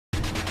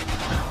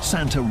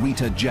Santa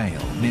Rita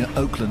Jail near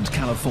Oakland,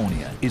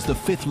 California is the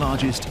 5th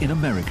largest in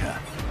America.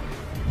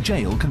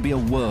 Jail can be a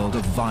world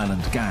of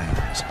violent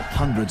gangs,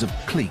 hundreds of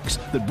cliques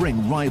that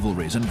bring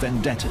rivalries and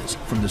vendettas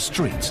from the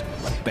streets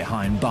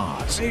behind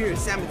bars. You know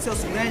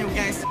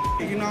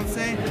what I'm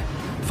saying?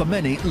 For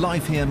many,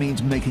 life here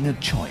means making a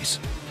choice: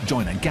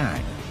 join a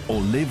gang or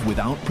live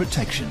without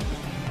protection.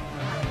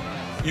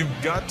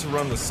 You've got to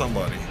run with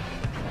somebody,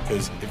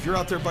 because if you're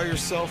out there by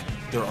yourself,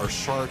 there are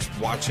sharks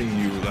watching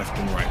you left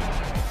and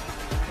right.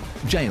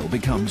 Jail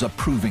becomes a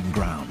proving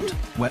ground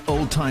where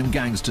old-time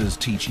gangsters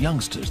teach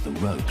youngsters the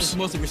ropes. You're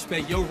supposed to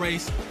respect your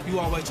race. You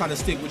always try to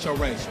stick with your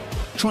race.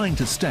 Trying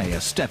to stay a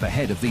step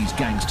ahead of these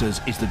gangsters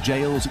is the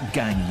jail's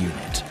gang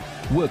unit,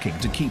 working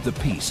to keep the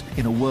peace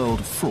in a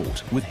world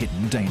fraught with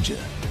hidden danger.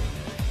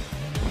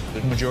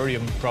 The majority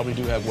of them probably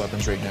do have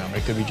weapons right now.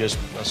 It could be just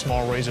a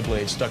small razor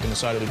blade stuck in the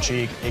side of the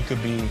cheek. It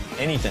could be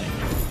anything.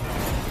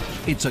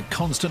 It's a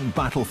constant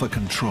battle for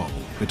control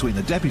between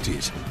the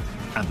deputies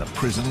and the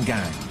prison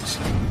gangs.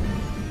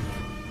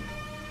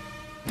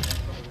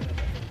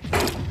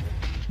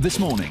 This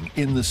morning,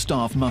 in the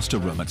staff muster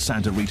room at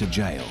Santa Rita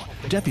Jail,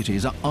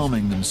 deputies are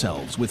arming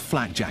themselves with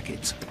flak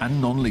jackets and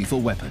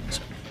non-lethal weapons,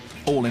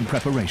 all in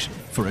preparation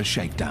for a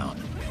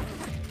shakedown.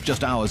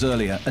 Just hours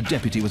earlier, a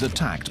deputy was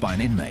attacked by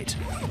an inmate.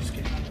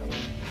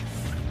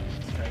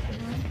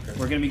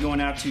 We're going to be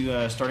going out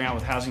to, starting out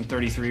with Housing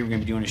 33. We're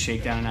going to be doing a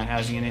shakedown in that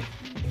housing unit.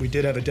 We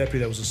did have a deputy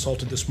that was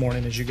assaulted this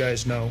morning, as you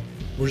guys know.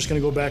 We're just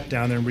going to go back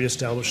down there and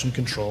reestablish some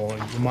control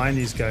and remind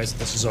these guys that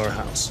this is our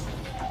house.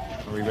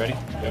 Are we ready?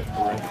 Yep,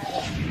 we're ready.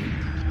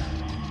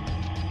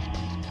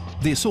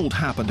 The assault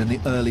happened in the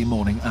early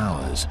morning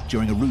hours.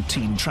 During a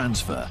routine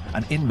transfer,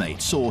 an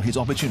inmate saw his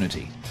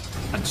opportunity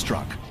and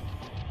struck.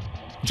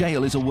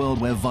 Jail is a world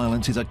where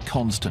violence is a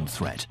constant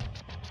threat.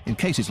 In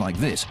cases like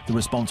this, the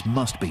response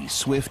must be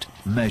swift,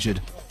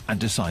 measured, and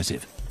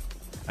decisive.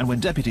 And when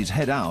deputies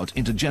head out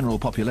into general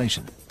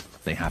population,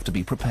 they have to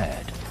be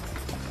prepared.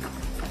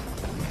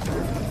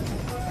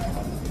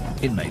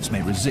 Inmates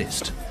may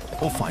resist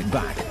or fight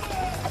back.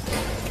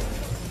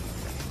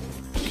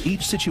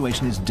 Each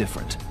situation is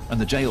different, and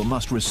the jail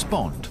must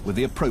respond with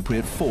the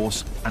appropriate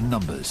force and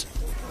numbers.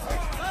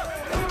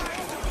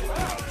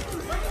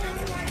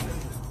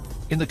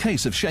 In the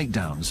case of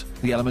shakedowns,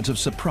 the element of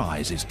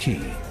surprise is key.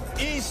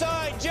 East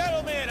side,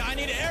 gentlemen, I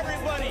need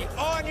everybody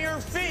on your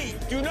feet.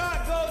 Do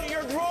not go to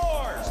your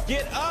drawers.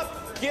 Get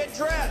up, get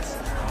dressed.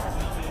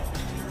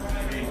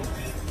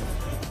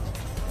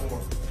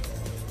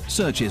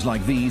 Searches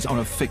like these are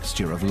a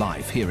fixture of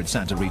life here at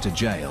Santa Rita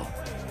Jail.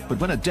 But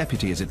when a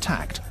deputy is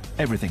attacked,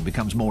 everything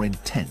becomes more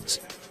intense,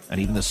 and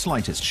even the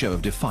slightest show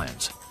of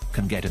defiance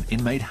can get an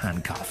inmate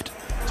handcuffed.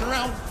 Turn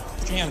around,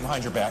 put your hand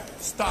behind your back.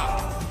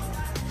 Stop.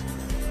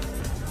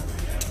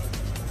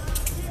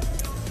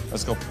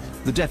 Let's go.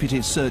 The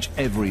deputies search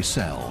every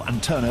cell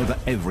and turn over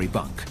every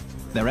bunk.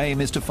 Their aim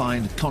is to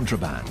find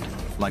contraband,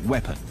 like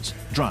weapons,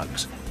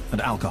 drugs,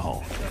 and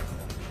alcohol.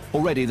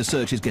 Already the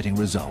search is getting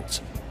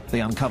results.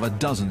 They uncover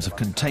dozens of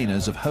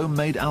containers of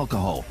homemade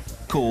alcohol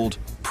called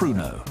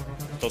Pruno.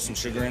 Throw some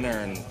sugar in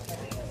there and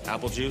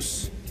apple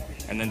juice,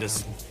 and then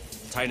just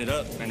tighten it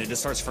up, and it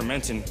just starts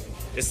fermenting.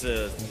 It's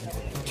the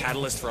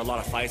catalyst for a lot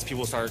of fights.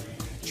 People start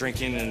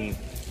drinking, and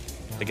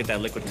they get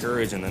that liquid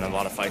courage, and then a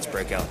lot of fights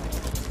break out.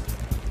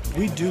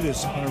 We do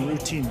this on a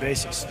routine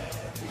basis.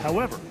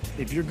 However,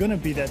 if you're going to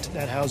be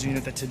that housing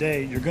unit that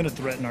today you're going to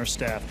threaten our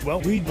staff,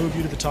 well, we move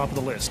you to the top of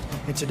the list.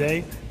 And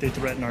today, they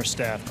threaten our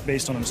staff.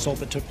 Based on an assault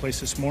that took place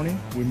this morning,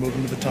 we move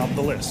them to the top of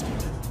the list.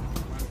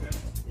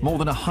 More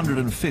than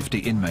 150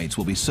 inmates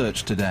will be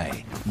searched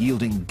today,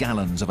 yielding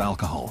gallons of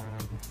alcohol.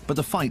 But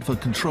the fight for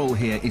control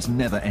here is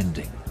never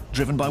ending,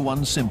 driven by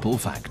one simple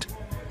fact: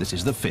 this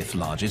is the 5th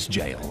largest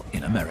jail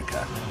in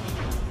America.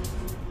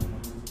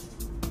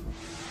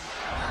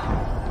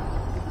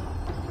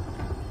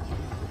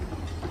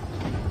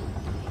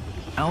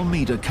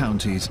 Alameda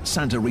County's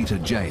Santa Rita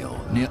Jail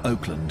near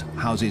Oakland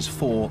houses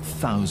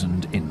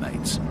 4,000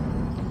 inmates.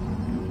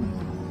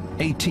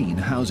 18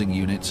 housing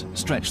units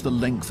stretch the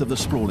length of the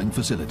sprawling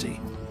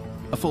facility,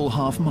 a full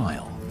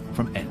half-mile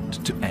from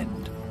end to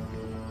end.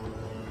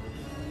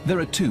 There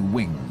are 2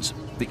 wings.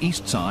 The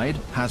east side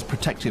has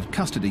protective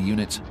custody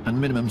units and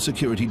minimum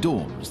security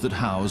dorms that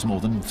house more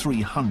than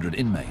 300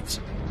 inmates.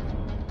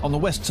 On the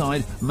west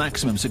side,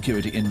 maximum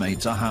security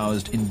inmates are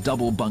housed in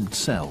double-bunked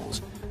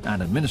cells,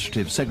 and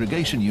administrative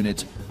segregation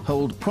units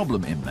hold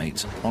problem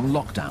inmates on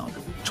lockdown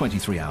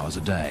 23 hours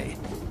a day.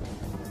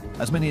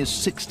 As many as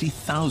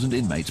 60,000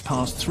 inmates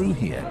pass through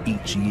here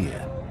each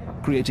year,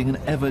 creating an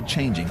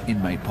ever-changing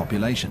inmate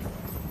population,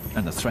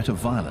 and the threat of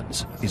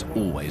violence is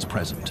always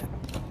present.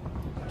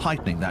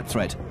 Heightening that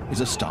threat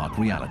is a stark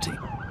reality.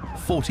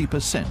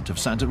 40% of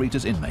Santa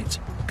Rita's inmates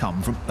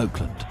come from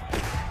Oakland,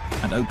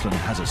 and Oakland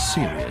has a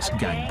serious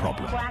gang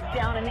problem. Black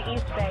down in the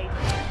East Bay.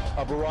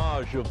 A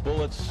barrage of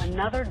bullets.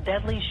 Another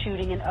deadly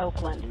shooting in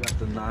Oakland. Got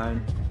the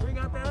 9.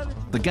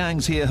 The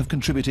gangs here have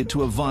contributed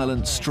to a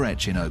violent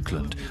stretch in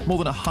Oakland. More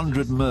than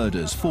 100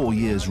 murders 4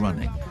 years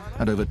running,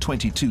 and over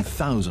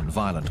 22,000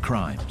 violent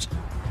crimes.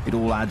 It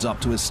all adds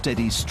up to a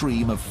steady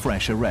stream of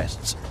fresh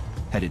arrests,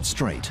 headed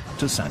straight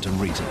to Santa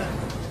Rita.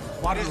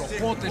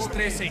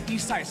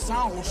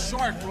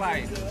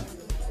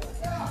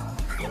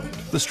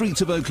 The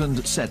streets of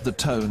Oakland set the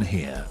tone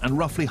here, and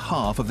roughly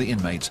half of the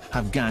inmates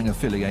have gang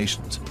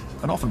affiliations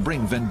and often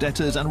bring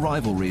vendettas and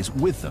rivalries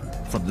with them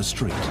from the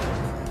street.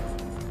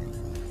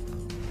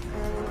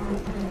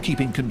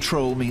 Keeping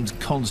control means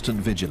constant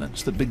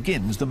vigilance that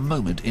begins the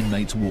moment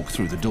inmates walk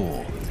through the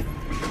door.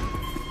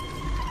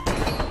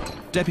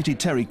 Deputy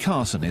Terry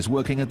Carson is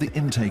working at the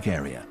intake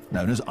area,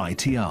 known as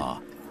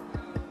ITR.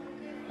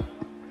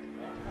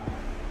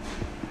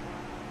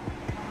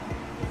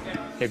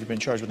 Have you been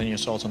charged with any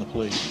assaults on the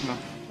police? No.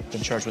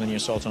 Been charged with any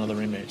assaults on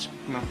other inmates?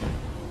 No.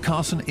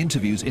 Carson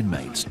interviews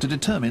inmates to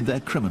determine their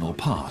criminal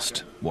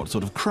past, what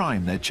sort of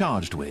crime they're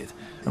charged with,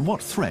 and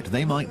what threat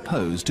they might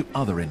pose to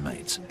other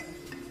inmates.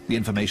 The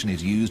information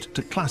is used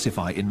to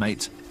classify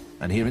inmates,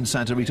 and here in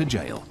Santa Rita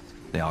Jail,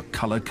 they are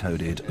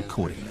color-coded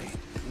accordingly.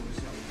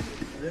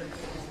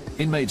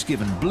 Inmates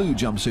given blue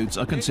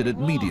jumpsuits are considered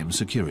medium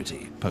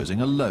security,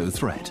 posing a low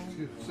threat.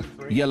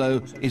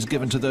 Yellow is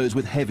given to those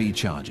with heavy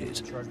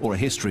charges or a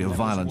history of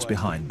violence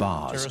behind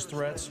bars. Terrorist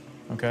threats?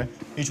 Okay.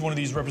 Each one of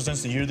these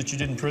represents the year that you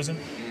did in prison?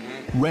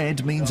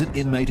 Red means an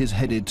inmate is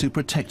headed to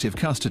protective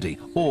custody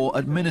or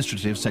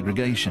administrative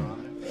segregation.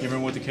 You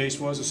remember what the case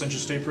was at Central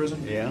State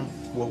Prison? Yeah.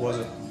 What was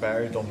it?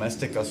 Barry,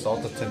 domestic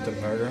assault,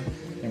 attempted murder.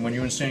 And when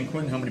you were in San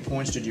Quentin, how many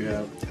points did you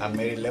have? I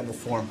made level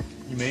 4.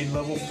 You made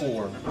level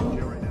 4.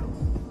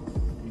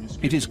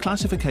 It is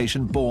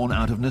classification born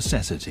out of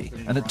necessity,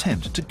 an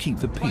attempt to keep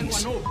the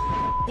peace. It's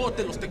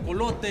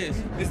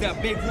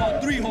that big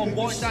 1-3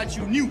 homeboy that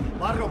you knew.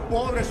 Barrio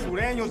Pobre,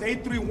 Sureños,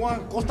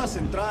 831, Costa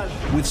Central.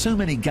 With so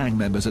many gang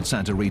members at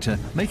Santa Rita,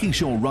 making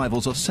sure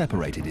rivals are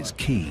separated is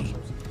key.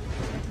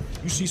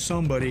 You see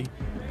somebody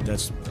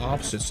that's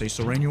opposite, say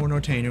Sureño or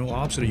Norteño,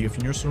 opposite of you. If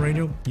you're near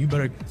Sureño, you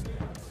better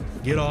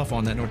get off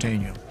on that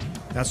Norteño.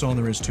 That's all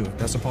there is to it.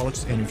 That's the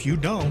politics. And if you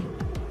don't,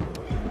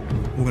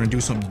 we're going to do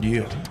something to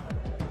you.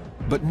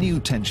 But new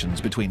tensions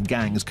between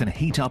gangs can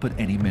heat up at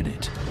any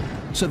minute.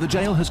 So the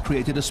jail has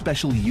created a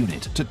special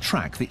unit to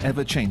track the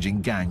ever-changing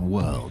gang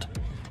world.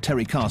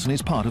 Terry Carson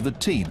is part of the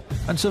team,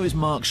 and so is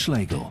Mark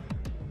Schlegel.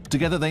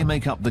 Together they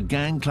make up the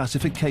Gang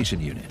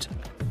Classification Unit,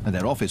 and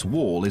their office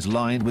wall is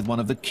lined with one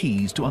of the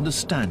keys to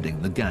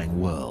understanding the gang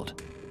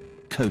world: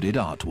 coded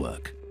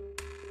artwork.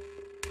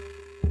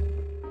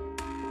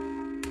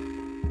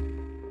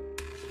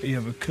 You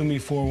have a Kumi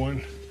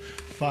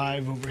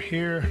 415 over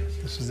here.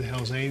 This is the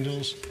Hells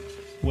Angels.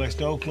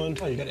 West Oakland.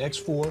 Oh, you got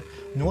X4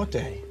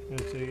 Norte.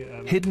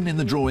 Hidden in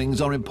the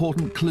drawings are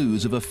important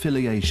clues of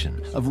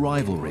affiliation, of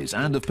rivalries,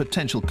 and of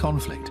potential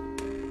conflict.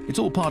 It's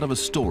all part of a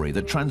story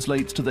that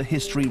translates to the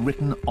history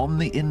written on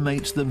the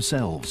inmates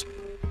themselves.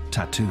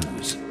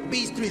 Tattoos.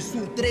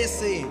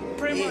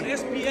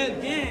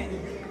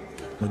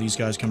 When these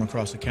guys come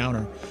across the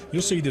counter,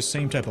 you'll see the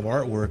same type of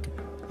artwork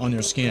on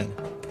their skin.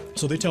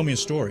 So they tell me a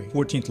story.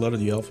 14th letter of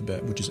the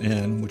alphabet, which is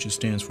N, which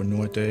stands for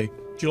Norte.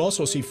 You'll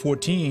also see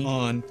 14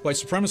 on white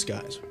supremacist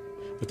guys,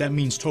 but that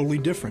means totally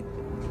different.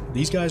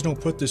 These guys don't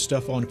put this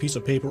stuff on a piece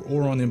of paper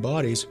or on their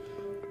bodies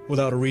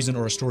without a reason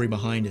or a story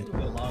behind it.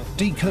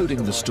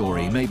 Decoding the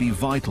story may be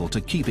vital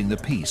to keeping the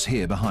peace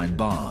here behind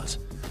bars,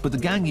 but the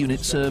gang unit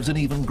serves an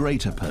even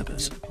greater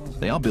purpose.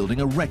 They are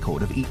building a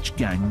record of each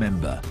gang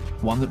member,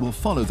 one that will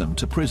follow them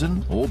to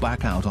prison or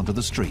back out onto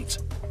the streets.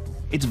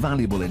 It's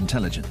valuable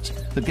intelligence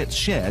that gets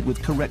shared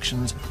with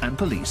corrections and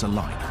police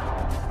alike.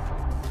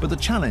 But the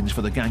challenge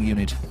for the gang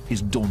unit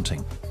is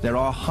daunting. There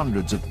are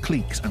hundreds of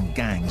cliques and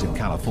gangs in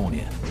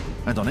California.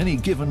 And on any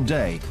given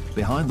day,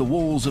 behind the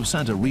walls of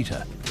Santa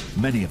Rita,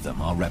 many of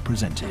them are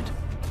represented.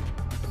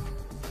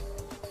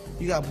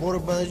 You got border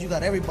brothers, you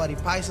got everybody,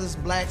 Paisas,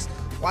 blacks,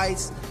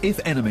 whites. If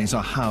enemies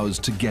are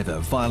housed together,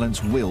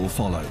 violence will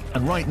follow.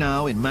 And right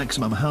now, in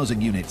Maximum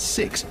Housing Unit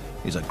 6,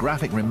 is a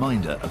graphic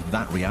reminder of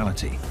that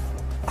reality.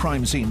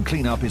 Crime scene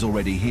cleanup is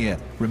already here,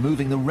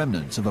 removing the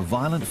remnants of a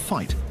violent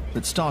fight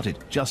that started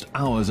just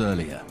hours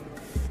earlier.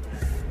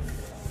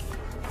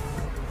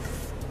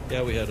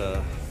 Yeah, we had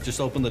just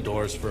opened the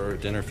doors for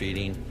dinner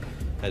feeding.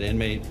 An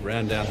inmate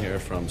ran down here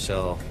from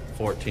cell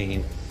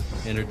 14,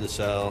 entered the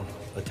cell,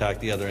 attacked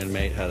the other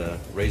inmate, had a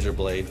razor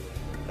blade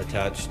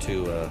attached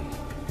to a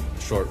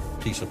short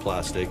piece of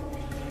plastic,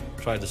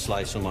 tried to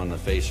slice him on the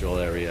facial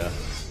area.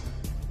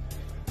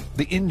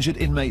 The injured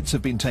inmates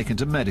have been taken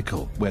to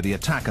medical, where the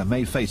attacker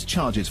may face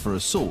charges for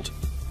assault.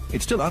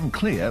 It's still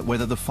unclear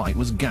whether the fight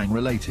was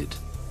gang-related.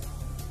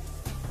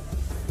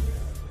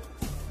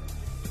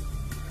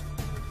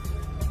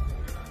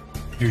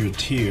 Here's a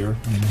tier,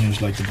 and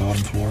here's like the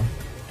bottom floor.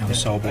 I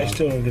still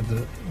don't get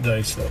the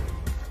dice though.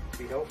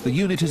 The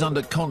unit is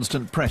under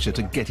constant pressure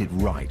to get it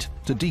right,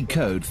 to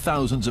decode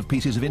thousands of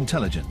pieces of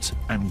intelligence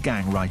and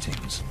gang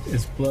writings.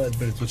 It's blood,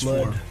 but it's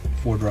blood.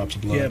 Four drops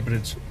of blood. Yeah, but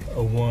it's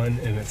a 1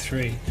 and a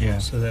 3. Yeah.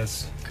 So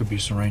that's... Could be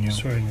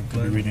Sureño.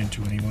 Could be read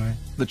into anyway.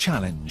 The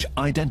challenge: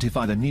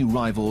 identify the new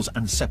rivals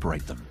and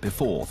separate them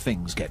before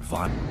things get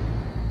violent.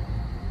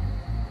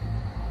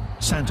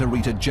 Santa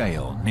Rita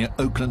Jail near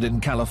Oakland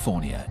in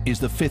California is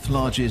the 5th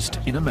largest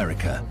in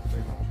America.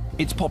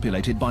 It's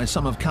populated by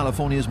some of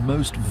California's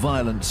most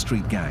violent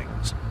street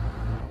gangs.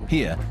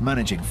 Here,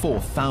 managing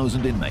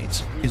 4,000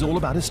 inmates is all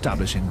about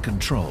establishing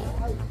control.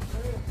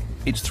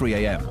 It's 3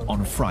 a.m.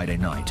 on Friday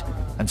night,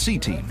 and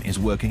C-Team is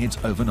working its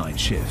overnight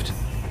shift.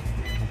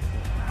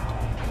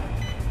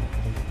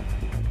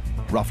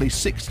 Roughly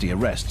 60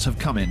 arrests have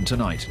come in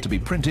tonight to be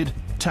printed,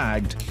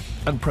 tagged,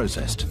 and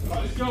processed.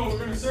 Let's go. We're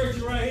going to search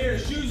you right here.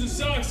 Shoes and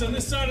socks on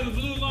this side of the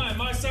blue line.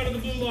 My side of the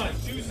blue line.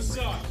 Shoes and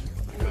socks.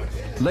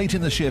 Late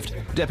in the shift,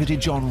 Deputy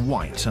John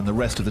White and the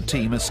rest of the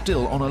team are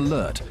still on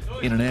alert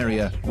in an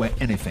area where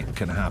anything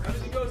can happen.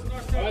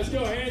 Let's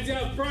go. Hands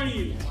out in front of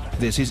you.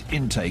 This is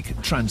intake,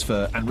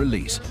 transfer, and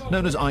release,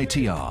 known as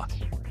ITR,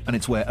 and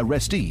it's where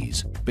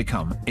arrestees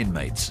become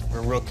inmates.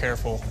 We're real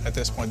careful at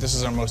this point. This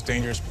is our most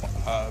dangerous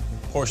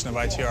portion of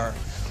ITR.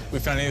 We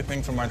found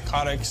anything from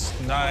narcotics,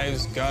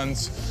 knives,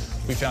 guns.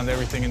 We found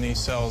everything in these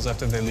cells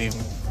after they leave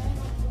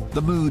them.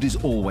 The mood is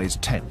always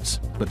tense,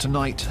 but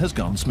tonight has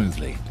gone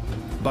smoothly.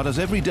 But as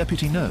every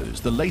deputy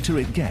knows, the later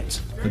it gets,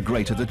 the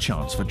greater the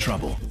chance for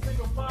trouble.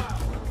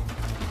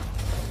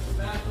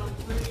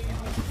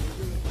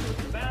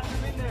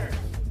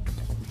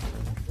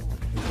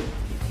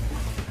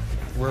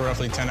 We're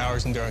roughly 10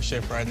 hours into our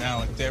shift right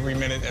now. Every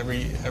minute,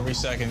 every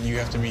second, you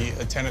have to be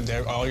attentive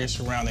to all your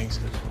surroundings.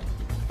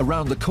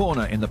 Around the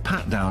corner in the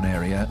pat-down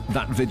area,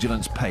 that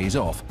vigilance pays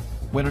off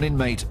when an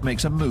inmate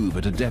makes a move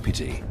at a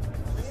deputy.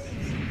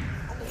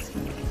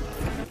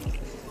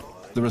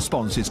 The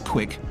response is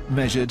quick,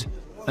 measured,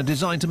 and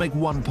designed to make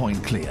one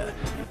point clear.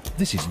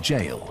 This is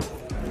jail.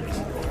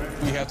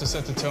 We have to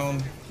set the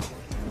tone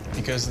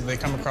because they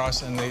come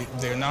across and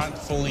they're not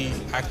fully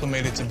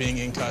acclimated to being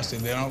in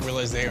custody. They don't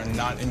realize they are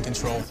not in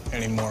control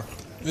anymore.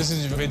 This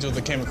individual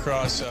that came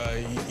across,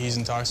 he's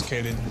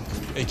intoxicated.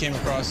 They came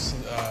across,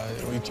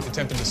 we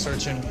attempted to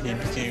search him. He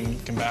became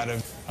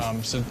combative.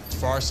 So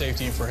for our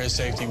safety and for his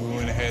safety, we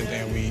went ahead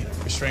and we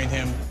restrained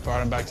him,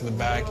 brought him back to the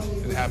back.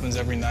 It happens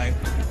every night.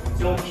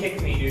 Don't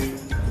kick me, dude.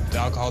 The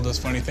alcohol does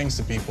funny things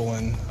to people,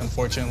 and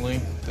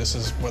unfortunately, this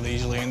is where they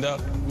usually end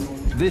up.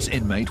 This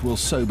inmate will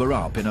sober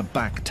up in a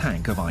back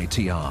tank of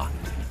ITR.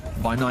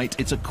 By night,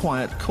 it's a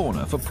quiet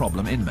corner for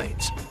problem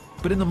inmates.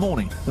 But in the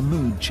morning, the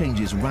mood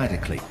changes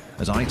radically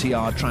as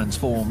ITR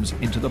transforms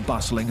into the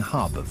bustling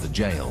hub of the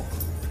jail.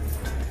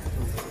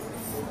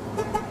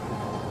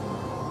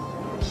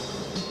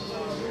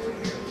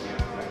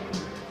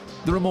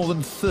 There are more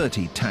than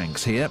 30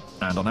 tanks here,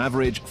 and on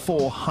average,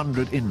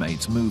 400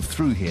 inmates move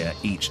through here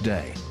each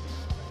day.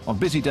 On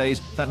busy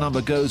days, that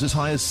number goes as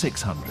high as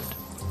 600.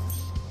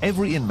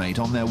 Every inmate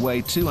on their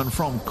way to and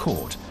from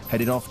court,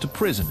 headed off to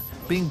prison,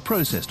 being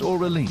processed or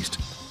released,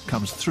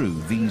 comes through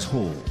these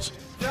halls.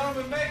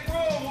 Gentlemen, make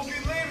room. We'll be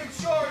leaving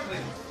shortly.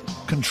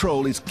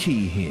 Control is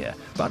key here,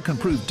 but can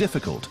prove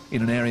difficult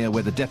in an area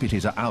where the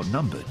deputies are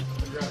outnumbered.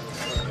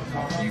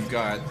 You've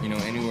got,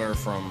 anywhere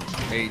from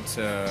 8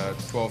 to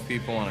 12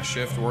 people on a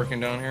shift working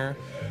down here,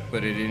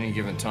 but at any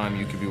given time,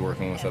 you could be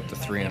working with up to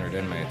 300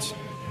 inmates.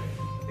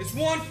 It's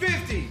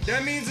 1:50.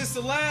 That means it's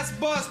the last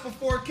bus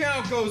before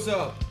count goes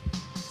up.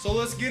 So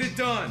let's get it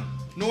done.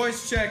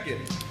 Noise check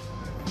it.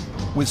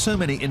 With so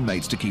many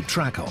inmates to keep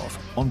track of,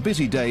 on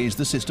busy days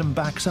the system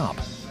backs up.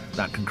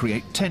 That can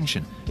create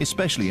tension,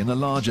 especially in the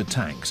larger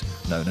tanks,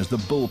 known as the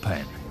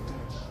bullpen.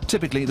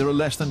 Typically there are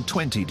less than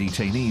 20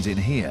 detainees in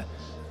here.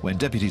 When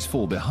deputies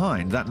fall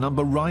behind, that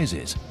number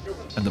rises,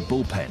 and the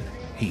bullpen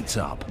heats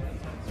up.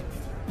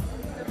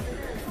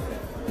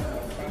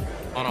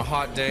 On a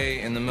hot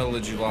day in the middle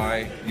of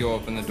July, you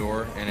open the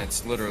door and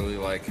it's literally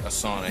like a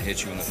sauna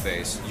hits you in the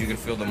face. You can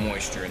feel the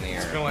moisture in the air.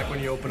 It's kind of like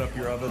when you open up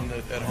your oven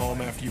at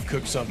home after you've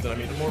cooked something. I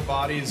mean, the more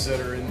bodies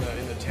that are in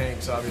the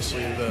tanks,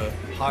 obviously, the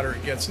hotter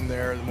it gets in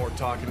there, the more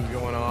talking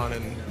going on,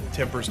 and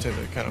tempers tend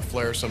to kind of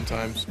flare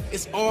sometimes.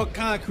 It's all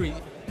concrete,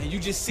 and you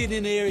just sit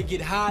in there and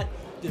get hot.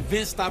 The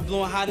vents start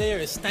blowing hot air.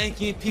 It's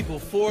stanking. People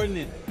fording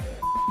and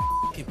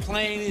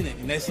complaining,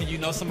 and next thing you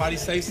know, somebody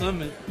say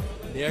something.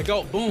 And there it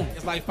go, boom.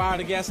 It's like fire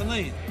to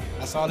gasoline.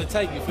 That's all it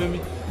takes, you feel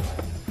me?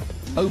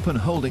 Open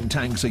holding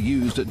tanks are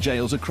used at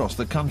jails across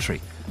the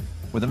country.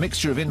 With a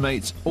mixture of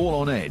inmates all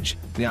on edge,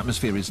 the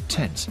atmosphere is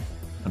tense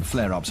and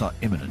flare-ups are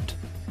imminent.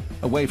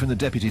 Away from the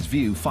deputy's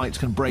view, fights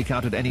can break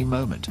out at any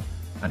moment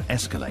and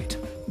escalate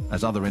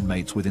as other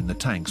inmates within the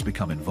tanks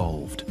become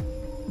involved.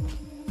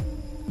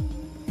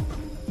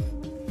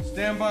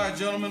 Stand by,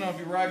 gentlemen. I'll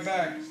be right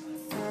back.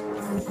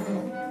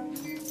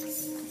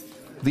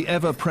 The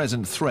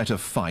ever-present threat of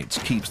fights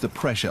keeps the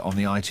pressure on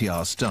the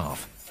ITR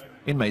staff.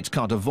 Inmates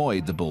can't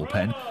avoid the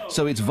bullpen,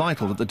 so it's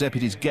vital that the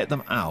deputies get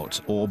them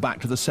out or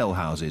back to the cell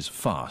houses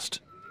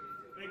fast.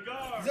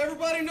 Does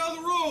everybody know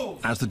the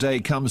rules? As the day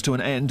comes to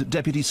an end,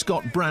 Deputy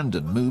Scott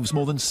Brandon moves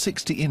more than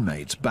 60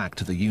 inmates back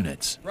to the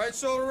units. Right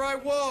shoulder,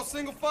 right wall,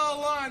 single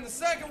file line. The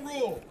second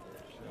rule.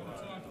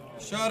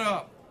 Shut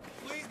up.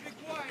 Please be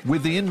quiet.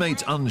 With the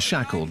inmates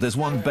unshackled, there's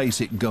one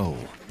basic goal: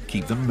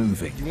 keep them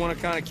moving. You want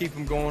to kind of keep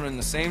them going in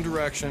the same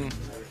direction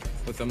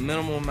with a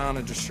minimal amount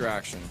of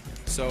distraction.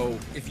 So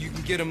if you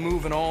can get them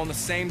moving all in the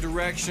same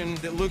direction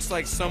that looks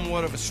like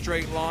somewhat of a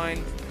straight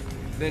line,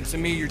 then to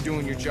me you're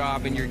doing your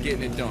job and you're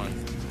getting it done.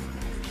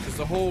 Because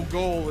the whole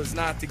goal is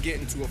not to get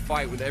into a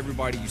fight with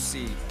everybody you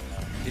see.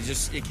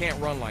 It can't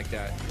run like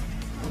that.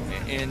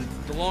 And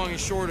the long and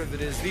short of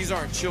it is these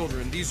aren't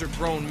children, these are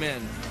grown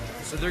men.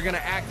 So they're gonna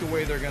act the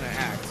way they're gonna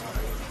act.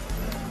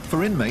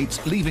 For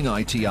inmates, leaving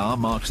ITR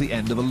marks the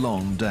end of a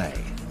long day.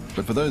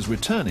 But for those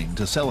returning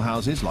to cell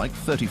houses like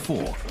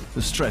 34,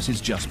 the stress is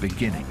just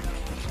beginning.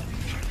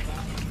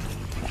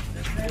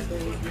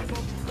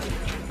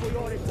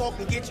 Talk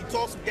and get you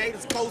talk some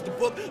gators, close the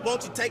book.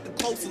 Won't you take a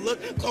closer look?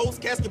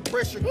 Closed casket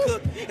pressure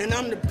cook. And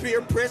I'm the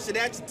peer pressure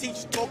that your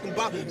teacher talking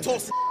about.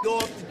 Toss a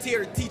off the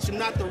tier to teach him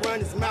not to run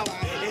his mouth.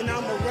 And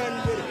I'ma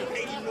run with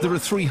it. There are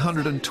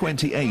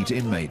 328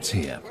 inmates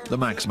here, the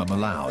maximum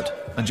allowed,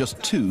 and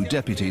just 2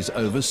 deputies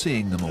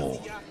overseeing them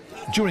all.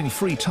 During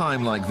free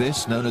time like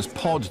this, known as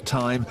pod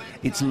time,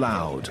 it's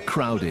loud,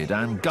 crowded,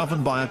 and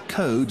governed by a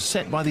code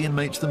set by the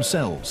inmates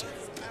themselves.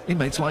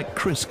 Inmates like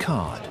Chris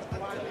Card.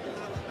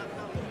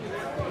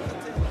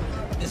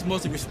 It's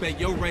mostly respect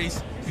your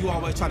race. You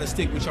always try to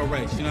stick with your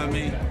race, you know what I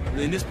mean?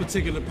 In this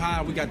particular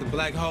pod, we got the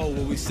black hole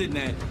where we sitting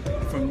at.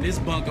 From this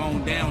bunk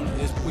on down,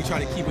 we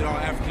try to keep it all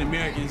African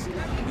Americans.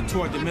 And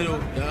toward the middle,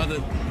 the other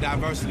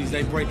diversities,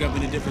 they break up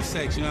into different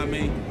sects, you know what I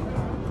mean?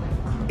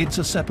 It's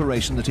a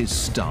separation that is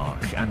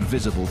stark and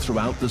visible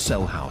throughout the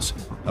cell house,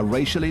 a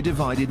racially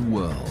divided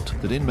world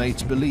that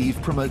inmates believe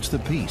promotes the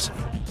peace.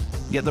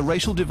 Yet the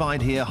racial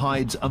divide here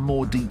hides a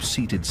more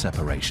deep-seated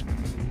separation.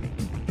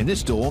 In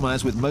this dorm,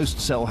 as with most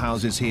cell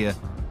houses here,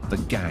 the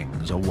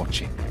gangs are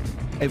watching.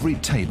 Every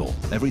table,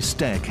 every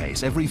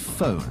staircase, every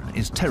phone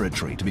is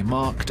territory to be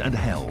marked and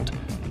held,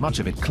 much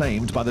of it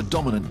claimed by the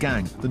dominant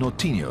gang, the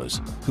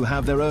Norteños, who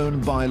have their own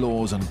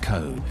bylaws and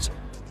codes,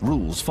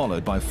 rules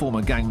followed by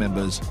former gang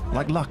members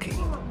like Lucky.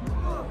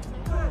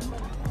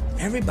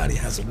 Everybody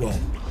has a role,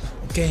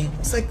 okay?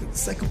 It's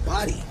like a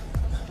body,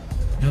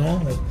 you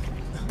know? Like,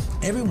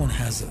 everyone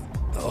has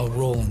a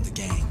role in the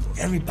gang.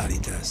 Everybody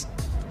does.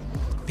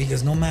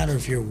 Because no matter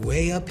if you're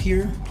way up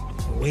here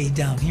or way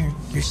down here,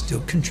 you're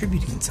still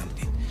contributing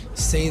something.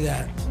 Say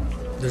that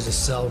there's a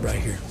cell right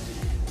here,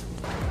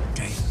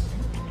 okay?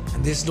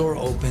 And this door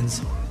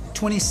opens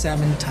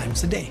 27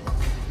 times a day.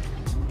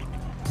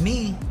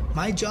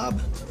 My job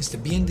is to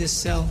be in this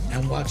cell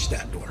and watch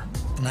that door.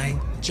 And I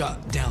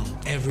jot down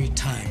every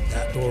time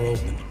that door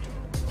opens.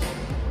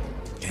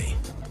 Okay?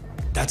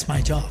 That's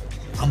my job.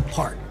 I'm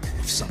part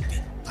of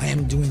something. I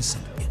am doing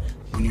something.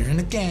 When you're in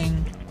a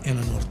gang, in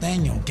a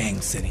Norteño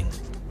gang setting,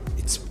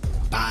 it's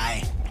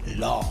by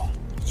law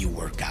you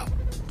work out.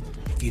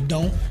 If you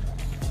don't,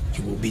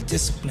 you will be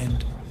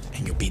disciplined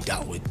and you'll be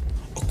dealt with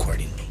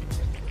accordingly.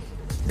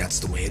 That's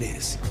the way it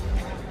is.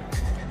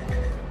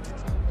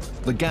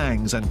 The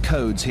gangs and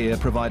codes here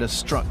provide a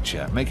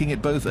structure, making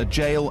it both a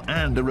jail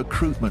and a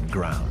recruitment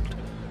ground.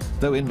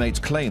 Though inmates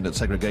claim that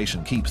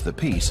segregation keeps the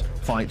peace,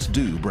 fights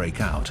do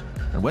break out.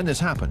 And when this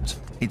happens,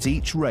 it's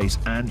each race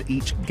and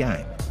each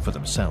gang for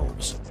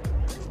themselves.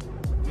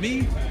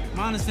 Me,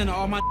 my understanding,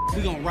 all my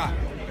we gonna rock.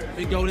 If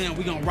it go down,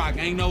 we gonna rock.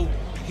 Ain't no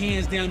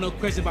hands down, no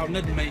question about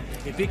nothing, man.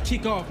 If it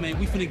kick off, man,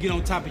 we finna get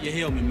on top of your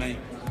helmet, man.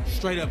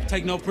 Straight up,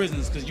 take no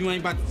prisoners, cause you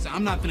ain't about to,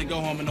 I'm not finna go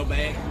home in no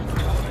bag.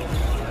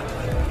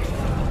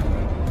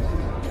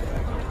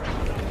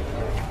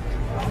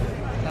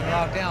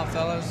 Locked down,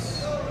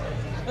 fellas.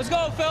 Let's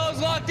go, fellas,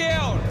 locked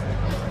down!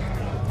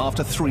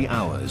 After 3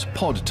 hours,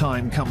 pod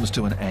time comes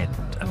to an end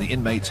and the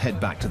inmates head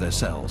back to their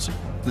cells.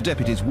 The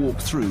deputies walk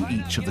through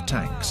each of the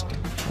tanks,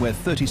 where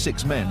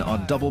 36 men are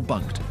double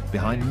bunked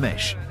behind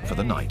mesh for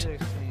the night.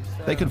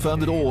 They confirm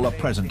that all are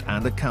present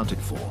and accounted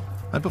for,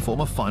 and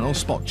perform a final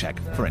spot check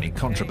for any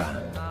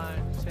contraband.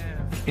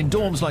 In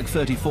dorms like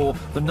 34,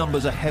 the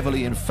numbers are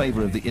heavily in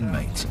favor of the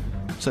inmates.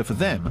 So for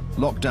them,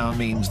 lockdown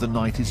means the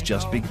night is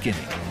just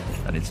beginning,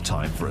 and it's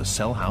time for a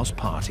cell house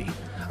party,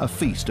 a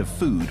feast of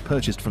food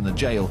purchased from the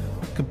jail,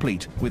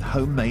 complete with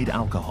homemade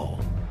alcohol.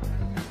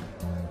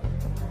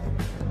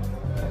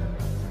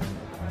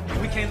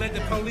 We can't let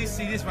the police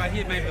see this right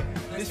here, man.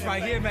 This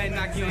right here, man,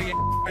 knock you on your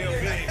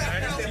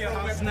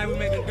Tonight we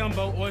make a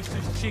gumbo,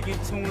 oysters, chicken,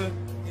 tuna,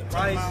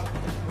 rice.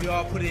 We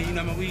all put it in, you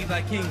know, we eat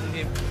like kings in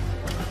here.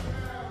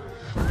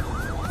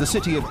 The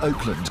city of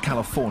Oakland,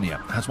 California,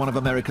 has one of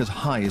America's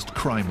highest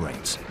crime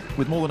rates,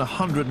 with more than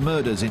 100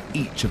 murders in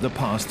each of the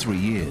past 3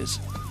 years.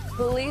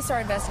 Police are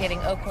investigating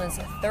Oakland's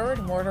third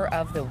murder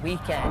of the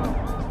weekend.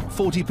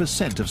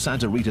 40% of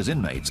Santa Rita's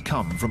inmates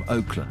come from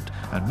Oakland,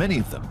 and many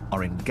of them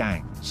are in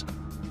gangs.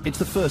 It's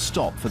the first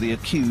stop for the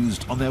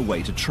accused on their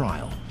way to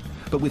trial.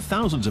 But with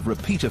thousands of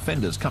repeat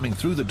offenders coming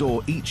through the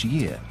door each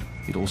year,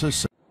 it also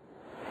serves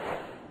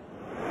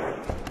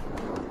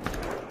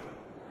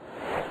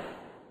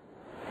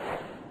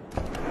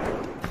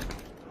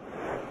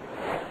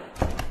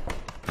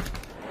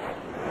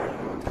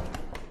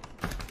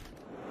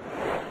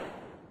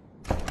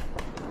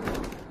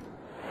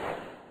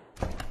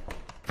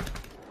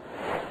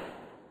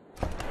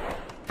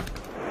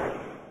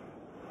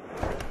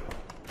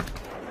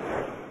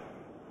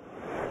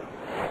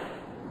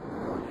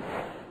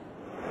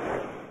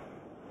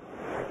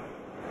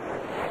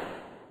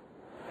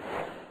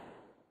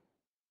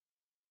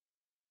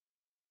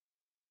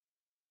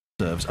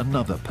serves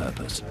another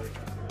purpose.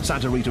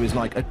 Santa Rita is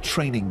like a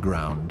training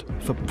ground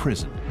for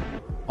prison.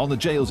 On the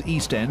jail's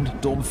east end,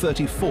 dorm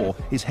 34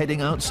 is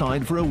heading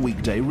outside for a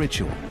weekday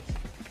ritual.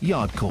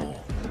 Yard call.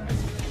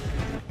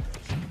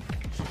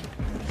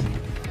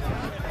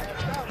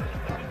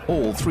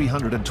 All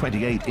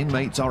 328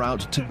 inmates are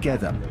out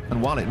together,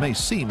 and while it may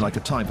seem like a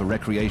time for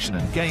recreation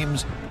and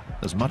games,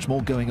 there's much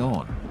more going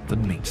on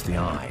than meets the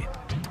eye.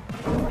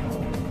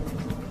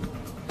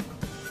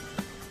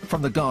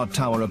 From the guard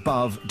tower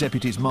above,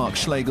 deputies Mark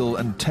Schlegel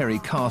and Terry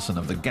Carson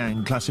of the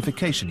Gang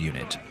Classification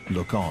Unit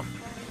look on.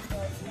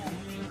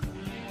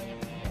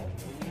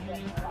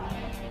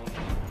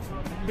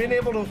 Being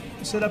able to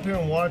sit up here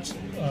and watch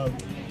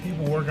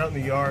people work out in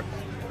the yard,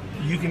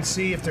 you can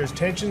see if there's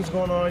tensions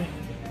going on,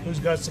 who's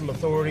got some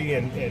authority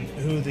and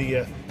who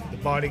the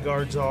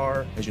bodyguards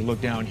are. As you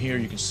look down here,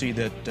 you can see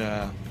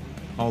that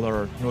all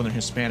our Northern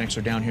Hispanics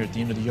are down here at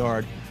the end of the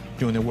yard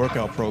doing their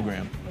workout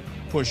program.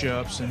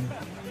 Push-ups and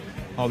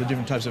all the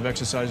different types of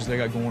exercises they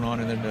got going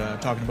on, and then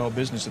talking about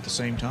business at the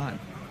same time.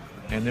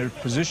 And they're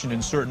positioned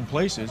in certain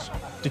places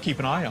to keep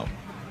an eye out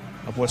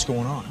of what's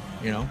going on,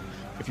 you know.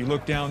 If you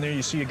look down there,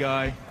 you see a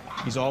guy,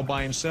 he's all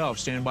by himself,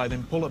 standing by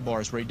them pull-up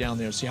bars right down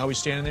there. See how he's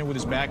standing there with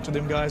his back to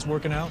them guys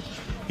working out?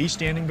 He's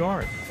standing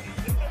guard.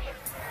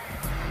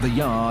 The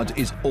yard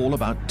is all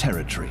about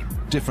territory.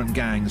 Different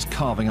gangs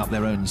carving up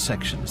their own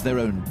sections, their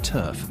own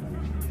turf.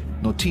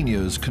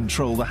 Norteños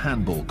control the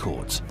handball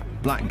courts.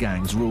 Black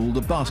gangs rule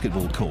the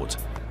basketball court,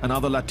 and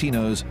other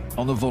Latinos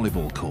on the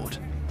volleyball court.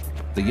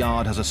 The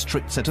yard has a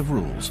strict set of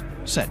rules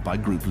set by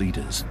group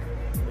leaders.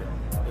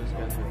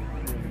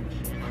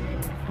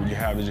 What you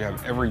have is you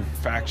have every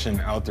faction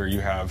out there.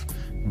 You have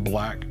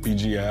Black,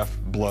 BGF,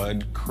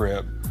 Blood,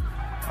 Crip.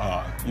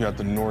 You got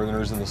the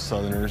Northerners and the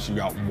Southerners. You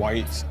got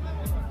whites.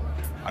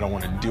 I don't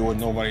want to deal with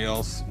nobody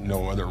else,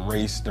 no other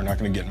race. They're not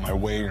going to get in my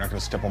way. You're not going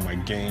to step on my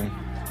game.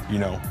 You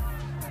know,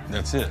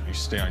 that's it. You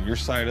stay on your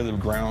side of the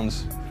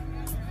grounds.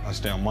 I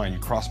stay on mine. You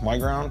cross my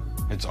ground,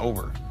 it's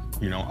over.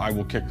 You know, I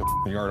will kick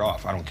the yard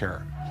off. I don't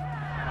care.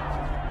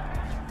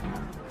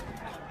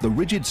 The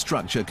rigid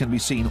structure can be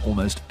seen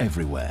almost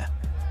everywhere.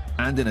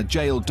 And in a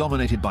jail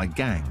dominated by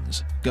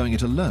gangs, going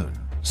it alone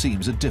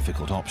seems a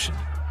difficult option.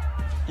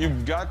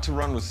 You've got to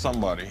run with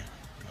somebody,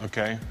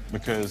 okay?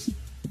 Because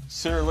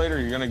sooner or later,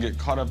 you're gonna get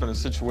caught up in a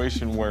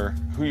situation where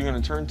who are you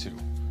gonna turn to?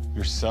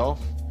 Yourself,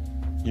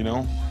 you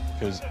know?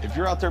 Because if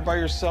you're out there by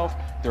yourself,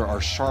 there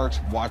are sharks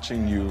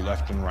watching you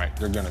left and right.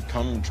 They're gonna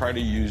come try to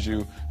use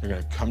you. They're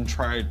gonna come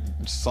try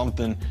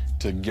something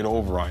to get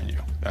over on you.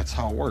 That's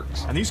how it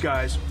works. And these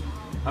guys,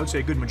 I would say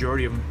a good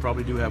majority of them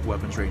probably do have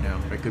weapons right now.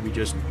 It could be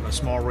just a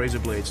small razor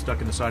blade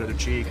stuck in the side of their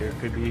cheek, or it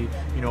could be,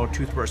 you know, a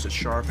toothbrush that's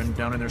sharpened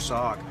down in their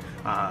sock.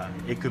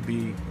 It could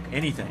be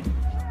anything.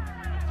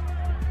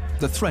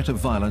 The threat of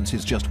violence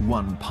is just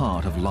one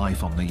part of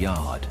life on the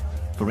yard.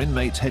 For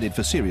inmates headed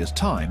for serious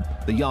time,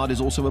 the yard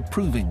is also a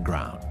proving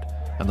ground,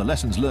 and the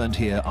lessons learned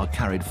here are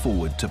carried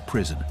forward to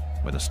prison,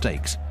 where the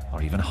stakes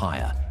are even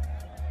higher.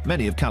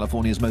 Many of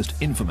California's most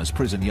infamous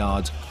prison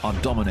yards are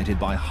dominated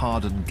by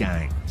hardened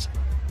gangs,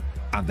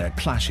 and their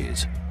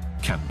clashes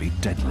can be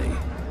deadly.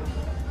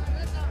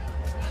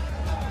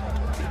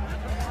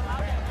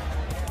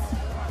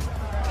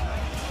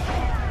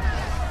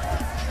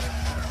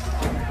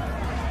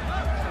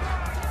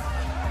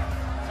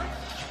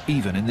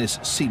 Even in this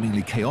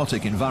seemingly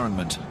chaotic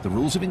environment, the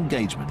rules of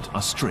engagement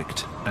are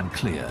strict and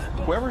clear.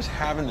 Whoever's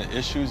having the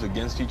issues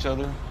against each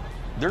other,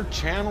 their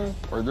channel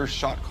or their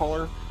shot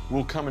caller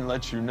will come and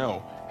let you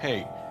know,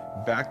 hey,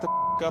 back the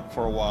up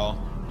for a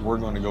while, we're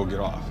going to go get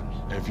off.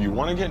 If you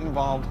want to get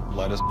involved,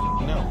 let us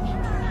know.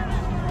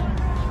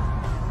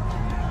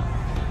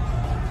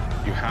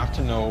 You have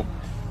to know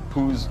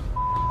who's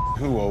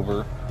who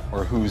over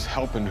or who's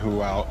helping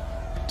who out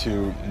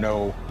to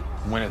know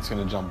when it's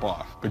going to jump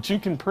off. But you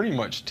can pretty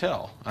much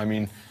tell. I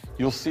mean,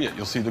 you'll see it.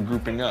 You'll see the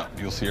grouping up.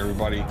 You'll see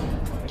everybody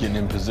getting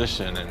in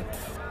position, and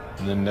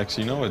then next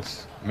you know,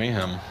 it's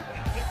mayhem.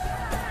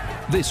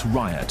 This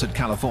riot at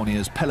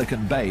California's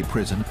Pelican Bay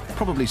prison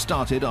probably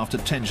started after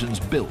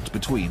tensions built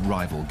between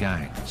rival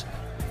gangs.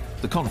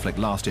 The conflict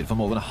lasted for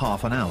more than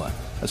half an hour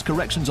as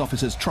corrections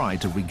officers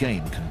tried to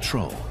regain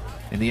control.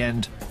 In the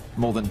end,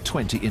 more than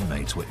 20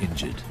 inmates were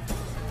injured.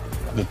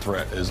 The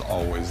threat is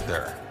always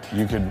there.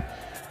 You could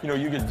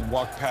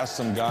walk past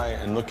some guy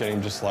and look at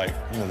him just like,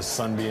 you know, the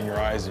sun be in your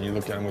eyes, and you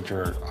look at him with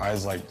your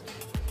eyes like,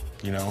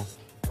 you know,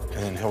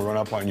 and then he'll run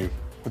up on you.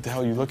 What the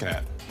hell are you looking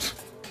at?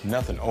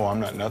 Nothing. Oh, I'm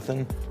not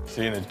nothing.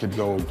 See, and it could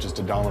go just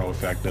a domino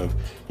effect of,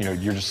 you know,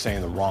 you're just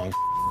saying the wrong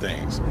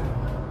things.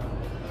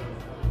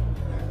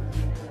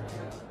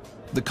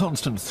 The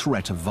constant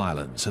threat of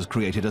violence has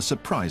created a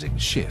surprising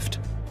shift.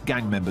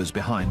 Gang members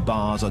behind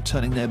bars are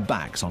turning their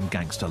backs on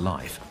gangster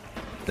life.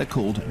 They're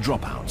called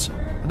dropouts,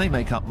 and they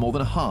make up more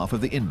than half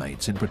of the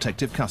inmates in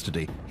protective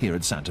custody here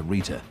at Santa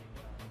Rita.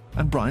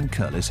 And Brian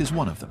Curlis is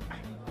one of them.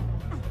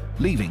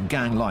 Leaving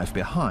gang life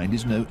behind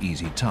is no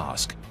easy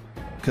task.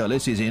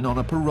 Curlis is in on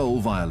a parole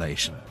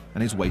violation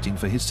and is waiting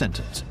for his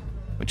sentence,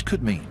 which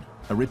could mean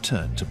a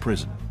return to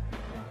prison.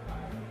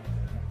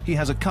 He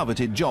has a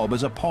coveted job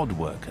as a pod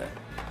worker,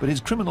 but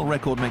his criminal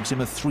record makes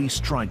him a 3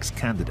 strikes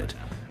candidate,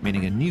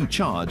 meaning a new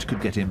charge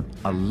could get him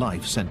a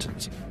life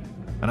sentence.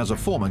 And as a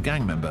former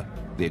gang member,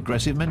 the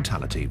aggressive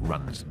mentality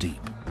runs deep.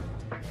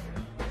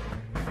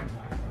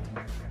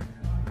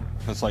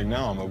 It's like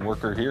now I'm a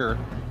worker here.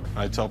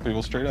 I tell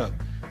people straight up,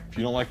 if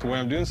you don't like the way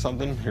I'm doing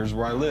something, here's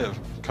where I live.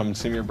 Come and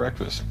see me at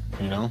breakfast,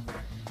 you know?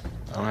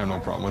 I don't have no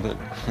problem with it.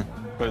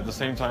 But at the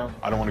same time,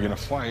 I don't want to get in a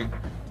fight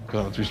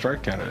because I'm a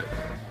 3-strike candidate,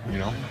 you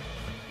know?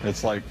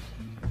 It's like,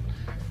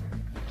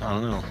 I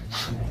don't know.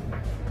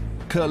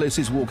 Curlis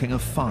is walking a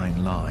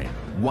fine line.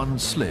 One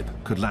slip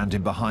could land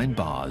him behind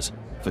bars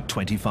for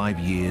 25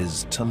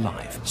 years to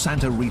life.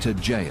 Santa Rita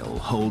Jail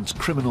holds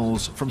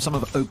criminals from some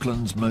of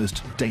Oakland's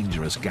most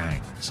dangerous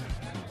gangs.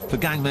 For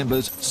gang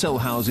members, cell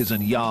houses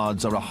and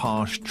yards are a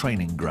harsh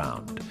training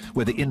ground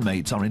where the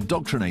inmates are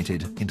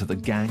indoctrinated into the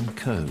gang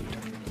code.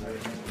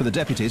 For the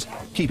deputies,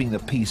 keeping the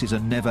peace is a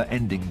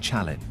never-ending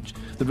challenge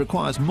that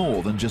requires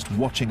more than just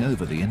watching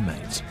over the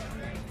inmates.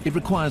 It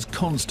requires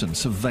constant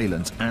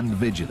surveillance and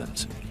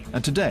vigilance.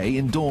 And today,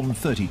 in Dorm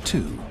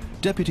 32,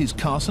 deputies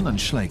Carson and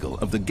Schlegel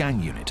of the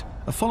gang unit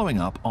are following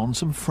up on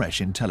some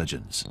fresh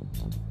intelligence.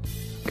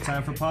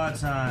 Time for pod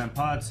time,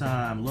 pod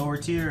time. Lower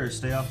tier,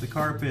 stay off the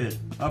carpet.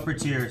 Upper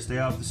tier, stay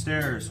off the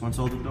stairs. Once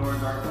all the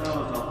doors are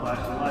closed, I'll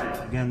flash the lights.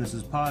 Again, this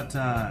is pod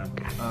time.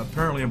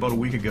 Apparently about a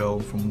week ago,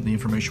 from the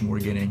information we're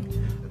getting,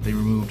 they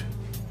removed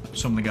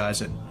some of the guys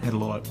that had a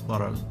lot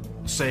of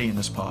say in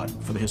this pod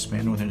for the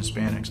Northern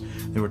Hispanics.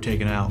 They were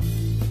taken out.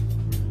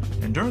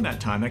 And during that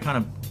time, that kind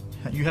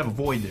of, you have a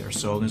void there,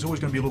 so there's always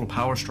going to be a little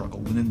power struggle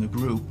within the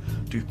group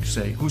to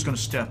say who's going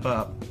to step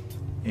up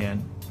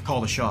and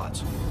call the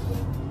shots.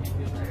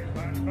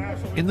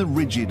 In the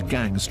rigid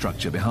gang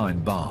structure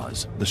behind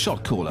bars, the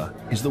shot caller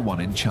is the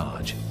one in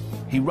charge.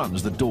 He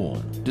runs the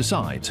dorm,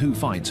 decides who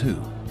fights who,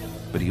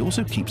 but he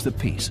also keeps the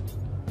peace.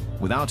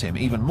 Without him,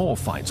 even more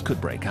fights could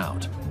break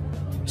out.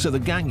 So the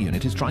gang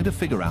unit is trying to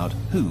figure out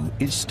who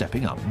is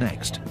stepping up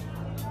next.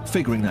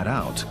 Figuring that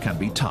out can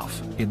be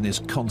tough in this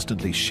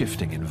constantly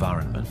shifting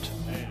environment.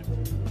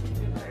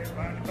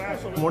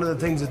 One of the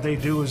things that they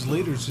do as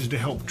leaders is to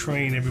help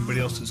train everybody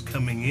else that's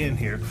coming in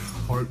here,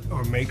 or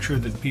make sure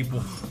that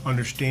people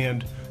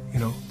understand, you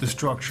know, the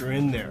structure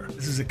in there.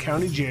 This is a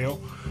county jail.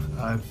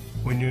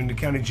 When you're in the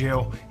county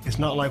jail, it's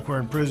not like we're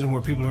in prison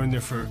where people are in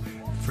there for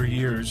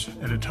years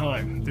at a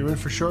time. They're in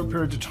for short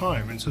periods of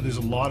time, and so there's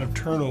a lot of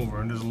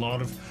turnover, and there's a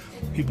lot of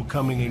people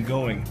coming and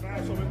going.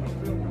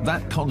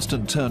 That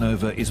constant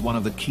turnover is one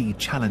of the key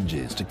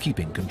challenges to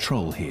keeping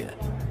control here.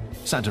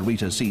 Santa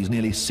Rita sees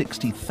nearly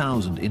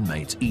 60,000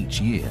 inmates each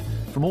year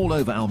from all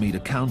over Alameda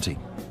County,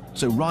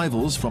 so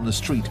rivals from the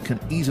street can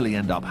easily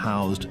end up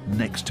housed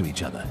next to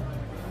each other,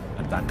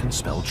 and that can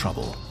spell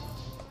trouble.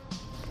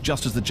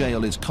 Just as the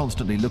jail is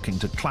constantly looking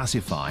to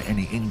classify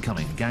any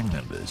incoming gang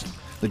members,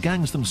 the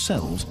gangs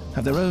themselves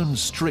have their own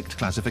strict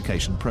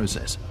classification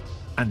process.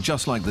 And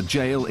just like the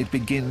jail, it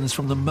begins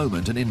from the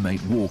moment an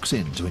inmate walks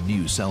into a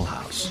new cell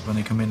house. When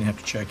they come in, they have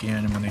to check in,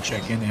 and when they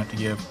check in, they have to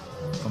give,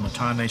 from the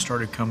time they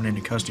started coming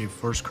into custody, the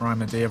first crime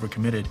that they ever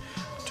committed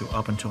to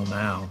up until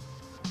now,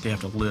 they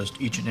have to list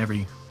each and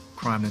every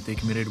crime that they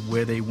committed,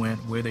 where they went,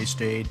 where they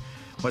stayed,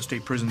 what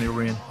state prison they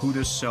were in, who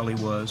this cellie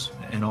was,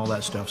 and all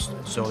that stuff.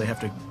 So they have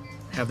to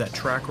have that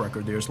track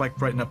record there. It's like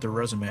writing up their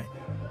resume.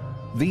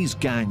 These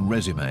gang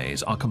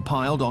resumes are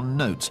compiled on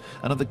notes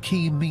and are the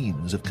key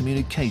means of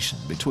communication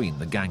between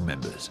the gang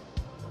members.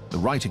 The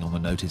writing on the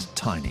note is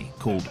tiny,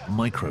 called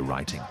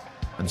micro-writing,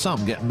 and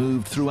some get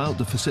moved throughout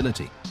the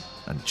facility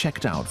and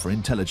checked out for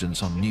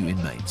intelligence on new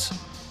inmates.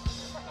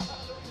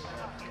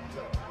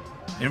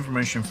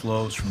 Information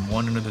flows from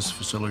one end of this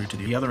facility to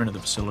the other end of the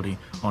facility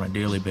on a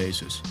daily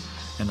basis.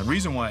 And the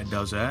reason why it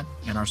does that,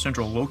 in our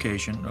central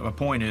location, a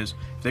point is,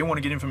 if they want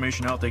to get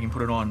information out, they can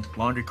put it on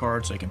laundry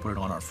carts, they can put it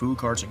on our food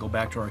carts, and go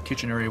back to our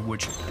kitchen area,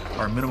 which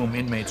our minimum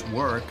inmates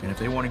work. And if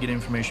they want to get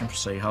information for,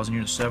 say, Housing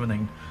Unit 7,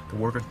 then the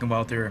worker can come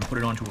out there and put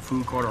it onto a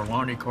food cart or a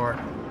laundry cart.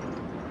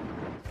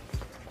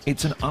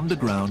 It's an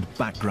underground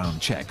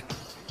background check,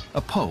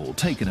 a poll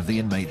taken of the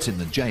inmates in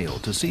the jail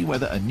to see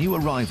whether a new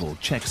arrival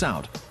checks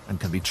out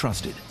and can be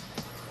trusted.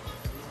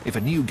 If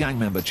a new gang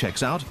member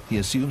checks out, he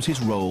assumes his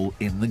role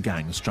in the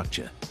gang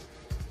structure.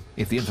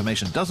 If the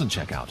information doesn't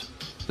check out,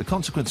 the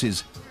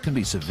consequences can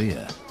be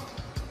severe.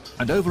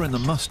 And over in the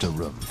muster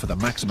room for the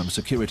maximum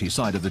security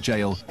side of the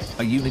jail,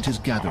 a unit is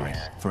gathering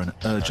for an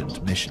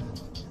urgent mission.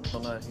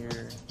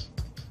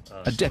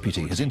 A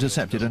deputy has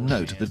intercepted a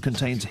note that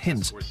contains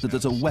hints that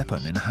there's a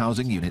weapon in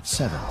Housing Unit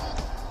 7.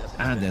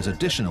 And there's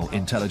additional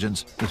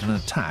intelligence that an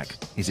attack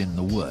is in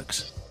the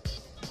works.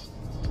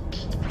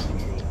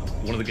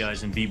 One of the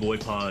guys in B-Boy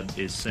Pod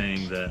is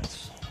saying that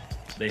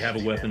they have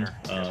a weapon,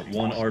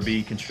 one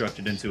RB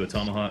constructed into a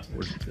tomahawk.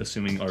 We're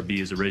assuming RB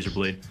is a razor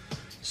blade.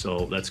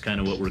 So that's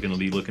kind of what we're going to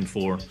be looking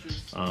for.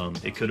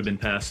 It could have been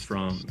passed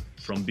from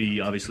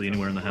B, obviously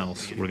anywhere in the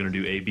house. We're going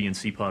to do A, B, and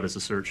C pod as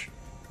a search.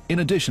 In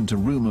addition to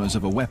rumors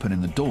of a weapon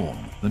in the dorm,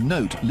 the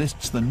note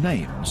lists the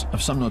names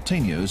of some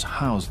norteños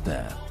housed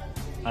there.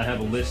 I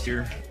have a list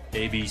here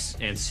A, B,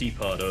 and C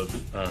pod of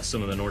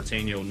some of the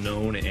Norteño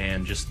known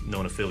and just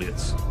known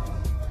affiliates.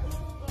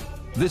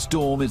 This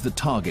dorm is the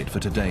target for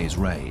today's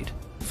raid.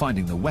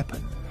 Finding the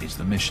weapon is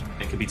the mission.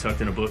 It could be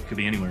tucked in a book, could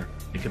be anywhere.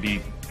 It could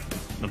be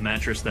a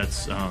mattress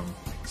that's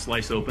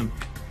sliced open,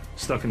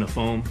 stuck in the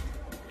foam,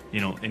 you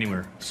know,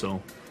 anywhere.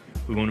 So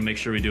we want to make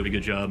sure we do a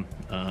good job,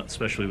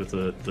 especially with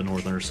the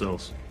Northerner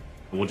cells.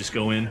 We'll just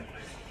go in,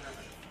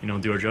 you know,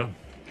 do our job,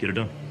 get it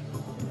done.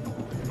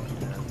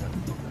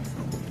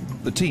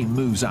 The team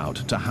moves out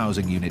to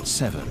Housing Unit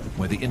 7,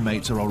 where the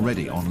inmates are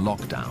already on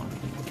lockdown.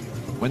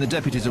 When the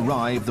deputies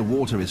arrive, the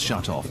water is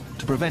shut off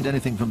to prevent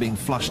anything from being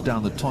flushed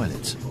down the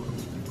toilets.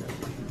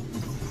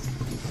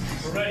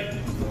 We're ready.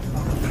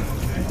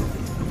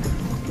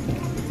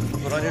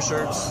 Put on your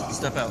shirts,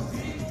 step out.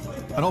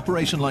 An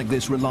operation like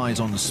this relies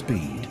on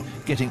speed,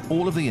 getting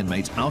all of the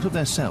inmates out of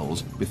their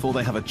cells before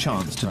they have a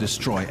chance to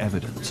destroy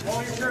evidence.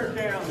 Pull your shirt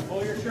down,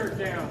 pull your shirt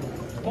down,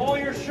 pull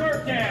your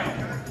shirt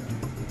down.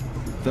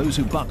 Those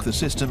who buck the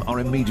system are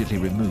immediately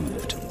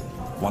removed.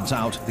 Once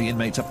out, the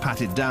inmates are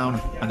patted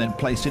down and then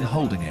placed in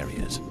holding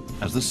areas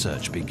as the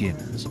search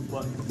begins.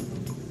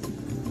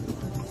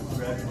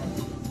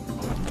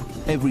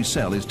 Every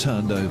cell is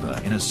turned over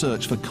in a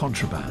search for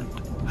contraband,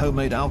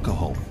 homemade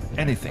alcohol,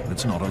 anything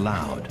that's not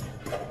allowed.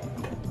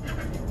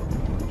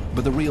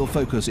 But the real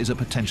focus is a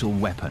potential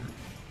weapon.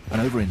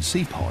 And over in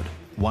C-Pod,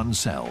 one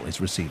cell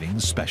is receiving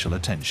special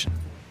attention.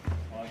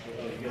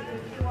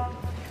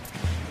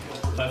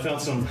 I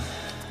found some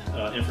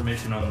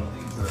information on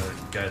the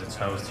guy that's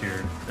housed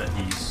here, that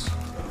he's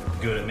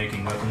good at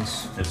making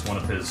weapons. It's one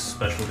of his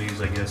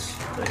specialties, I guess,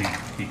 that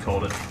he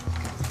called it.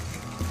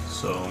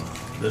 So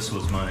this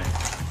was my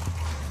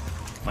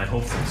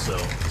hopeful cell.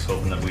 I was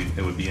hoping that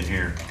it would be in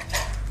here.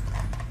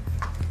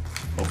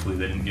 Hopefully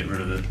they didn't get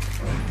rid of it.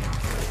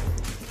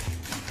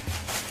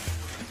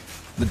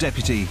 The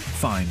deputy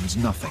finds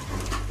nothing.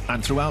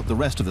 And throughout the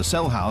rest of the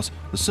cell house,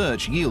 the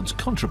search yields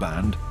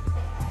contraband.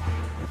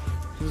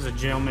 This is a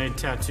jail-made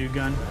tattoo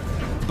gun.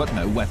 But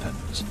no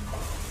weapons.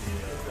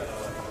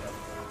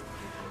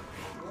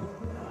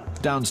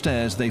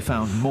 Downstairs, they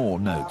found more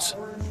notes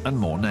and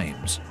more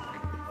names.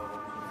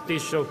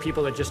 These show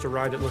people that just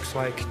arrived, it looks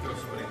like.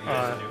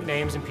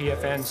 Names and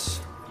PFNs.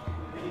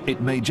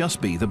 It may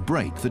just be the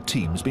break the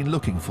team's been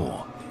looking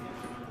for.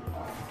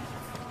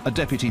 A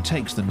deputy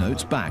takes the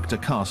notes back to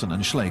Carson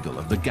and Schlegel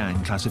of the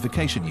Gang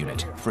Classification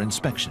Unit for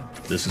inspection.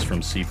 This is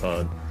from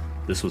C-Pod.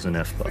 This was an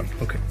F-Pod.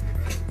 Okay.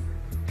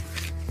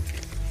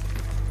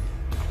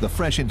 The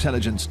fresh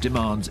intelligence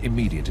demands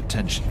immediate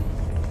attention.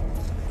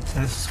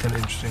 This is kind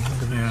of interesting.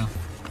 Yeah.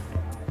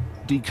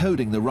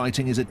 Decoding the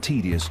writing is a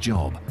tedious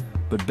job,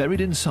 but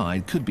buried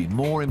inside could be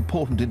more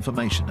important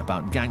information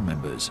about gang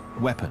members,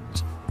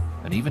 weapons,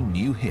 and even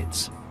new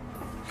hits.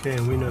 Okay,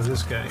 and we know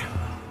this guy.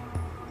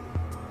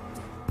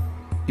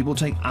 It will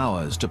take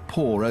hours to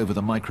pore over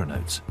the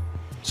micronotes.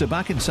 So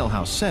back in Cell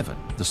House 7,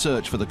 the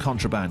search for the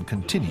contraband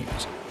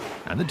continues,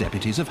 and the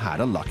deputies have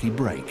had a lucky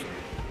break.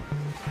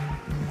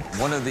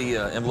 One of the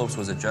envelopes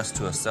was addressed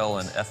to a cell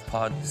in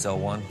F-Pod, cell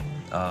 1.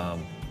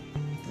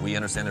 We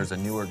understand there's a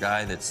newer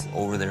guy that's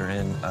over there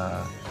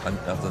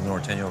of the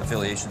Norteño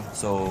affiliation,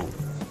 so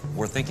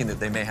we're thinking that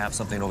they may have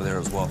something over there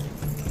as well.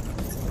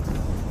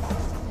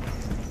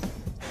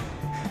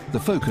 The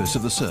focus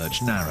of the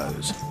search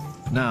narrows.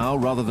 Now,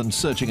 rather than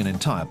searching an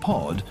entire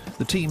pod,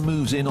 the team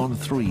moves in on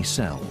 3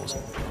 cells,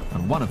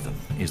 and one of them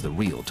is the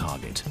real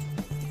target.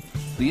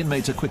 The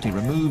inmates are quickly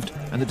removed,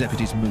 and the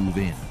deputies move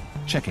in,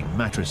 checking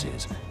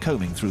mattresses,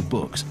 combing through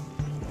books,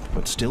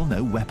 but still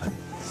no weapon.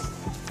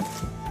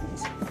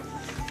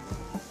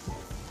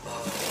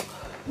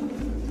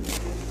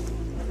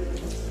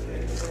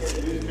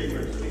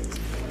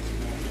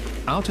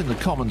 Out in the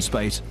common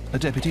space, a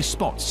deputy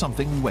spots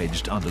something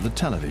wedged under the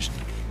television.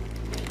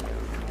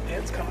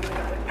 It's coming.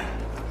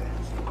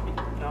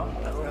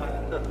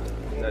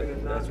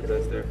 That's what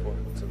that's there for.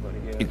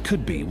 It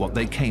could be what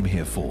they came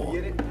here for.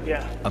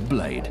 Yeah. A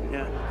blade.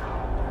 Yeah.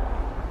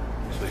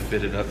 So we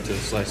fit it up to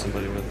slice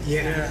somebody with.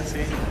 Yeah,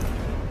 see?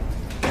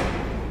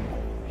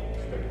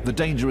 The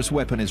dangerous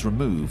weapon is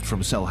removed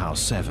from Cell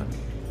House 7.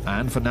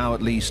 And for now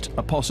at least,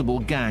 a possible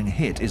gang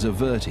hit is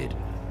averted.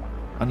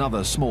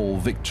 Another small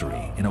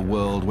victory in a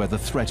world where the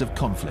threat of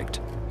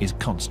conflict is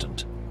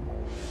constant.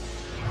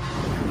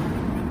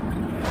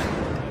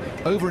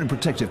 Over in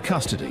protective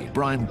custody,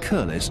 Brian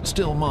Curlis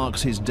still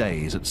marks his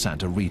days at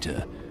Santa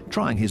Rita,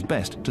 trying his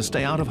best to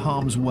stay out of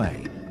harm's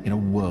way in a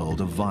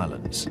world of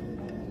violence.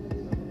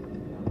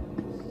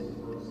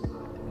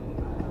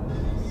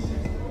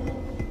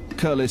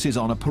 Curlis is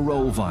on a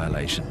parole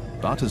violation,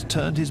 but has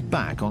turned his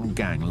back on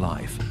gang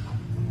life.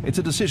 It's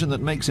a decision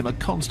that makes him a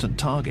constant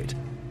target,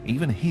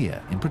 even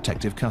here in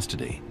protective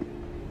custody.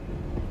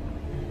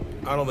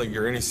 I don't think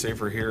you're any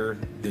safer here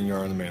than you are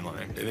on the main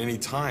line. At any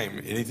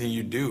time, anything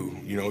you do,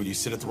 you know, you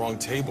sit at the wrong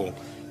table,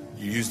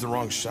 you use the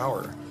wrong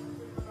shower,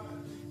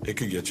 it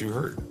could get you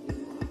hurt.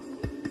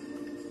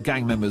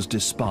 Gang members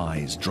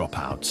despise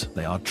dropouts.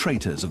 They are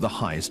traitors of the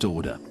highest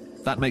order.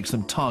 That makes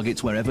them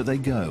targets wherever they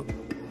go.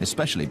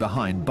 especially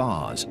behind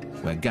bars,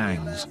 where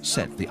gangs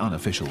set the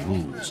unofficial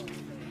rules.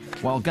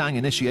 While gang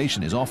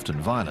initiation is often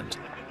violent,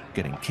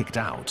 getting kicked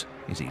out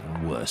is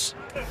even worse.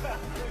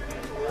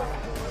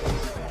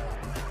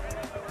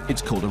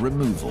 It's called a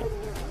removal,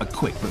 a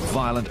quick but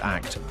violent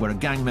act where a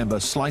gang member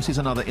slices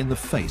another in the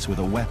face with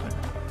a weapon.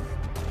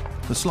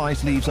 The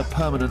slice leaves a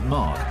permanent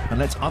mark and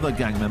lets other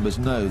gang members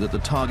know that the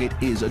target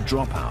is a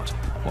dropout,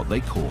 what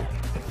they call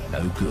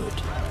no good.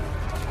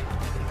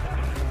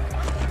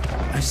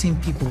 I've seen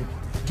people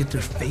get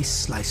their face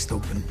sliced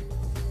open,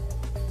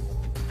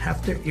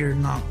 half their ear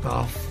knocked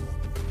off,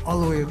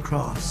 all the way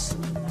across. To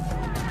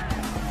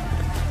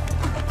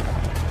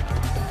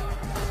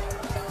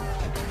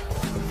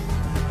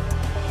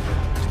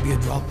be a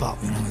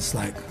dropout, you know, it's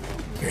like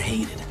you're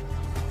hated.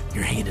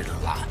 You're hated a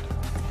lot.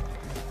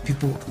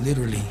 People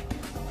literally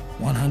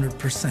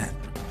 100%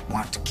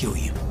 want to kill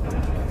you.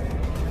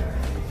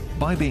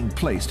 By being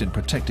placed in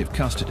protective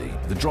custody,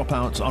 the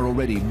dropouts are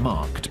already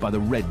marked by the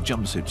red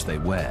jumpsuits they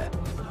wear.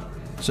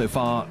 So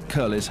far,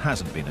 Curlis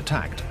hasn't been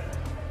attacked,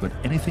 but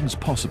anything's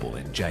possible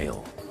in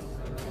jail.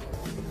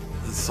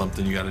 It's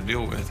something you got to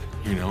deal with,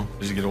 you know?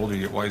 As you get older,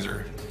 you get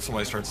wiser. If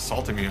somebody starts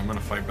assaulting me, I'm going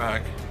to fight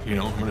back. You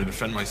know, I'm going to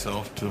defend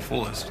myself to the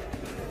fullest.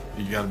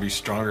 You got to be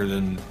stronger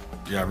than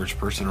the average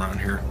person around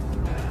here.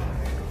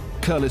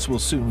 Curlis will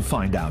soon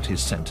find out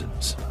his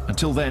sentence.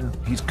 Until then,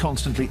 he's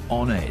constantly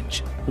on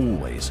edge,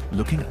 always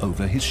looking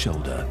over his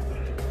shoulder.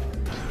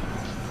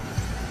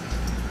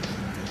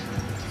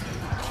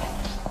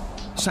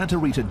 Santa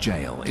Rita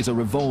Jail is a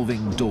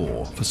revolving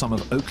door for some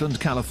of Oakland,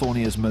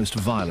 California's most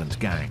violent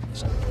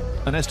gangs.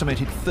 An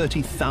estimated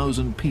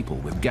 30,000 people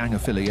with gang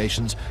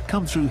affiliations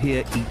come through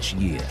here each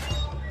year,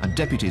 and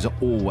deputies are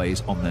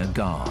always on their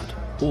guard,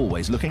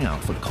 always looking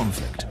out for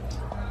conflict.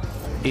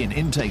 In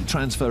intake,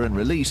 transfer and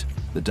release,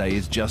 the day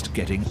is just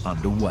getting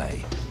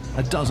underway.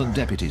 A dozen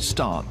deputies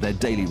start their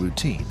daily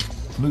routine,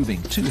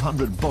 moving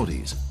 200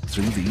 bodies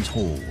through these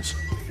halls.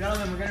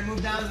 Gentlemen, we're going to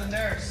move down to the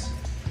nurse.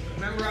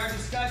 Remember our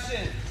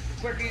discussion.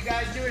 The quicker you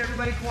guys do it,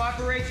 everybody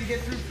cooperates, you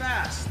get through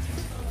fast.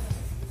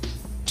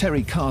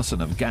 Terry Carson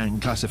of gang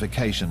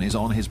classification is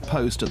on his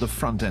post at the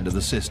front end of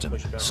the system,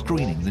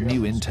 screening the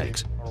new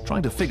intakes,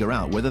 trying to figure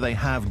out whether they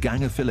have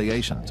gang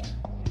affiliations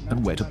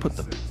and where to put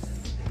them.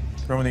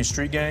 Remember these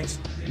street gangs?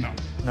 No.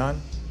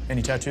 None?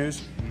 Any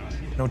tattoos?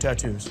 No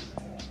tattoos.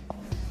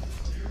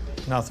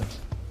 Nothing.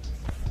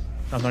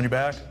 Nothing on your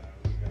back?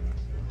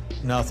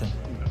 Nothing.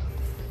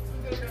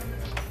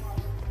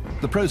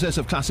 The process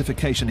of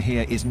classification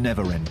here is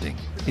never-ending.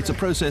 It's a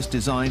process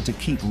designed to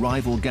keep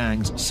rival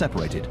gangs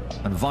separated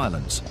and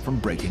violence from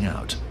breaking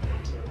out.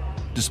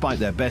 Despite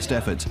their best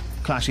efforts,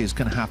 clashes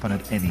can happen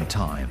at any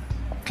time.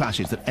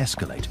 Clashes that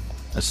escalate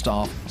as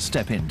staff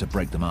step in to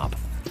break them up.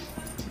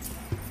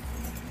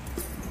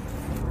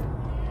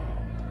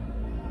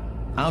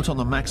 Out on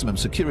the maximum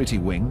security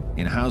wing,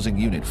 in Housing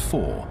Unit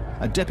 4,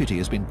 a deputy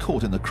has been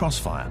caught in the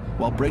crossfire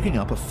while breaking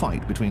up a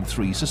fight between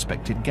 3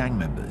 suspected gang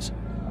members.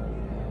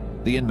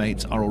 The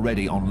inmates are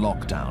already on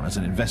lockdown as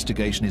an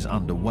investigation is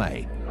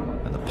underway,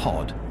 and the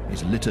pod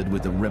is littered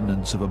with the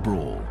remnants of a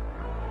brawl.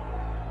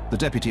 The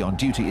deputy on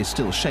duty is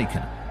still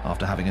shaken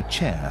after having a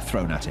chair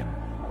thrown at him.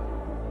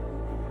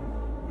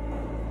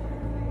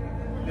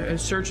 A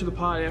search of the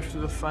pod after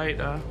the fight,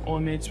 all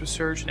inmates were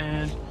searched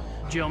and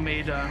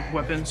jail-made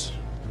weapons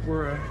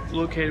were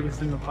located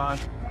within the pod.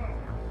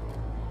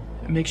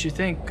 It makes you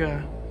think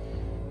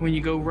when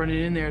you go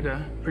running in there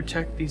to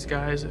protect these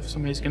guys, if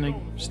somebody's gonna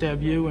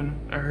stab you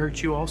and or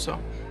hurt you also.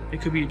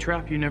 It could be a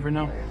trap, you never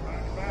know.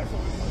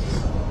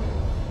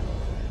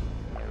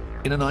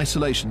 In an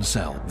isolation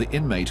cell, the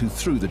inmate who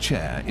threw the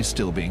chair is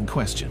still being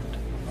questioned.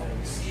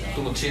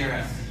 Threw a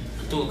chair,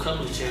 threw a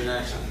couple of chairs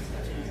actually.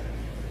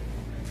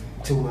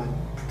 To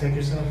what? Protect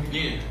yourself?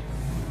 Yeah.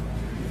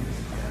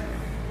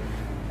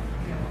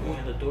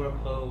 The door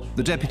closed.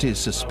 The deputies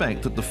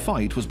suspect that the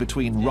fight was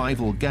between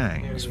rival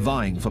gangs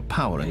vying for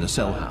power in the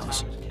cell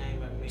house.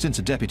 Since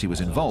a deputy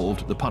was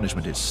involved, the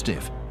punishment is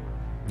stiff.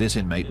 This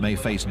inmate may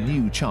face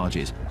new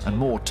charges and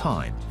more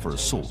time for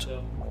assault.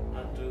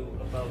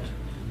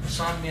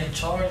 Assign me a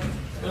charge?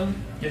 Really?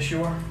 Yes,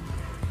 you are.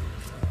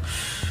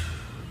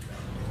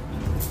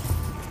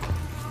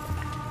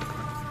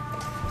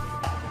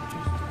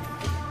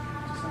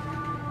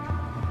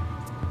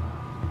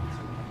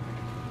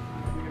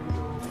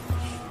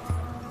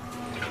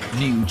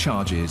 New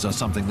charges are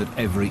something that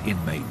every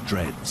inmate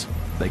dreads.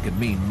 They can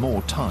mean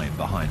more time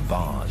behind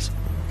bars.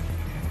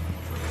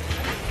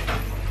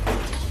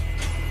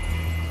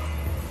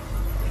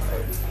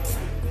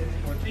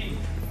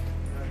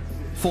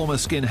 Former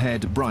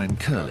skinhead Brian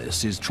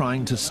Curlis is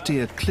trying to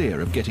steer clear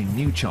of getting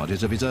new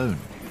charges of his own.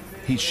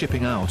 He's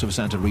shipping out of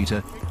Santa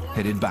Rita,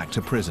 headed back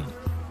to prison.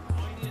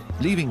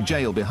 Leaving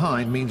jail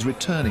behind means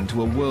returning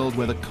to a world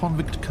where the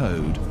convict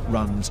code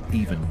runs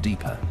even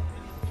deeper.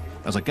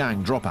 As a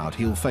gang dropout,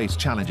 he'll face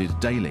challenges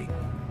daily.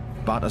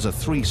 But as a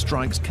 3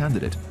 strikes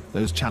candidate,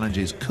 those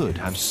challenges could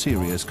have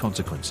serious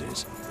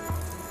consequences.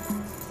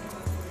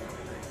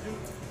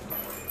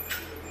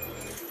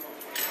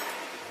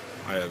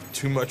 I have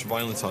too much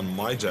violence on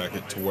my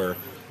jacket to where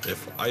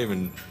if I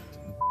even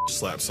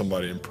slap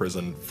somebody in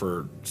prison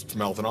for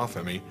mouthing off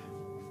at me,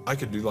 I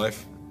could do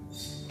life,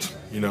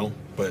 you know,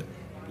 but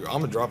I'm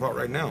gonna drop out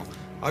right now.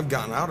 I've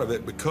gotten out of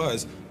it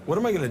because what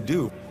am I gonna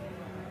do?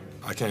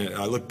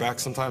 I look back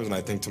sometimes and I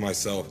think to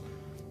myself,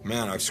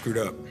 man, I've screwed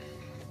up.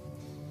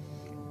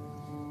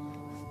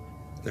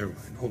 Never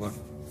mind, hold on.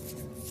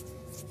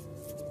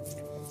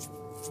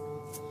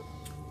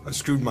 I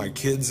screwed my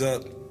kids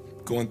up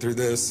going through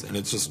this, and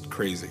it's just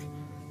crazy,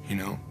 you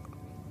know?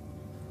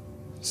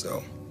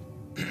 So.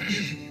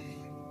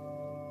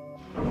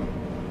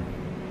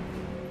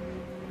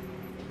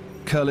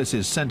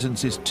 Curlis's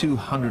sentence is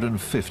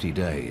 250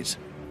 days.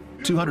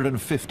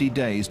 250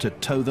 days to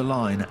toe the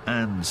line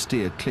and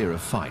steer clear of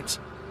fights.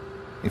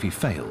 If he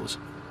fails,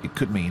 it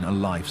could mean a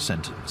life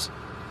sentence.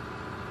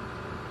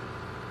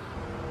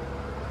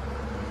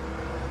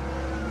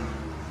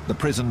 The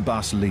prison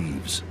bus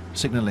leaves,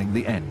 signaling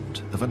the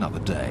end of another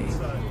day.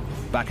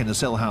 Back in the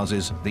cell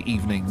houses, the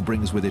evening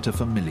brings with it a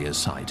familiar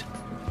sight.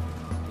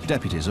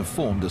 Deputies have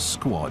formed a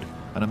squad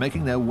and are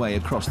making their way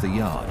across the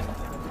yard.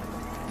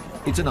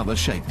 It's another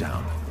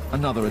shakedown,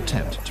 another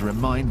attempt to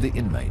remind the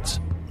inmates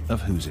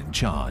of who's in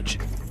charge.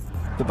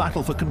 The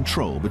battle for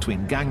control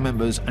between gang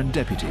members and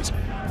deputies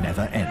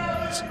never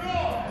ends.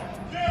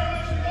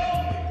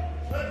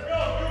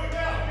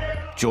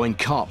 Join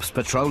cops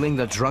patrolling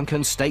the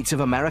drunken states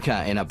of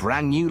America in a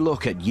brand new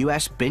look at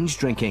US binge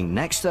drinking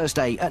next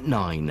Thursday at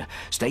 9.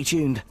 Stay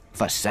tuned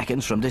for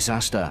Seconds from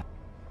Disaster.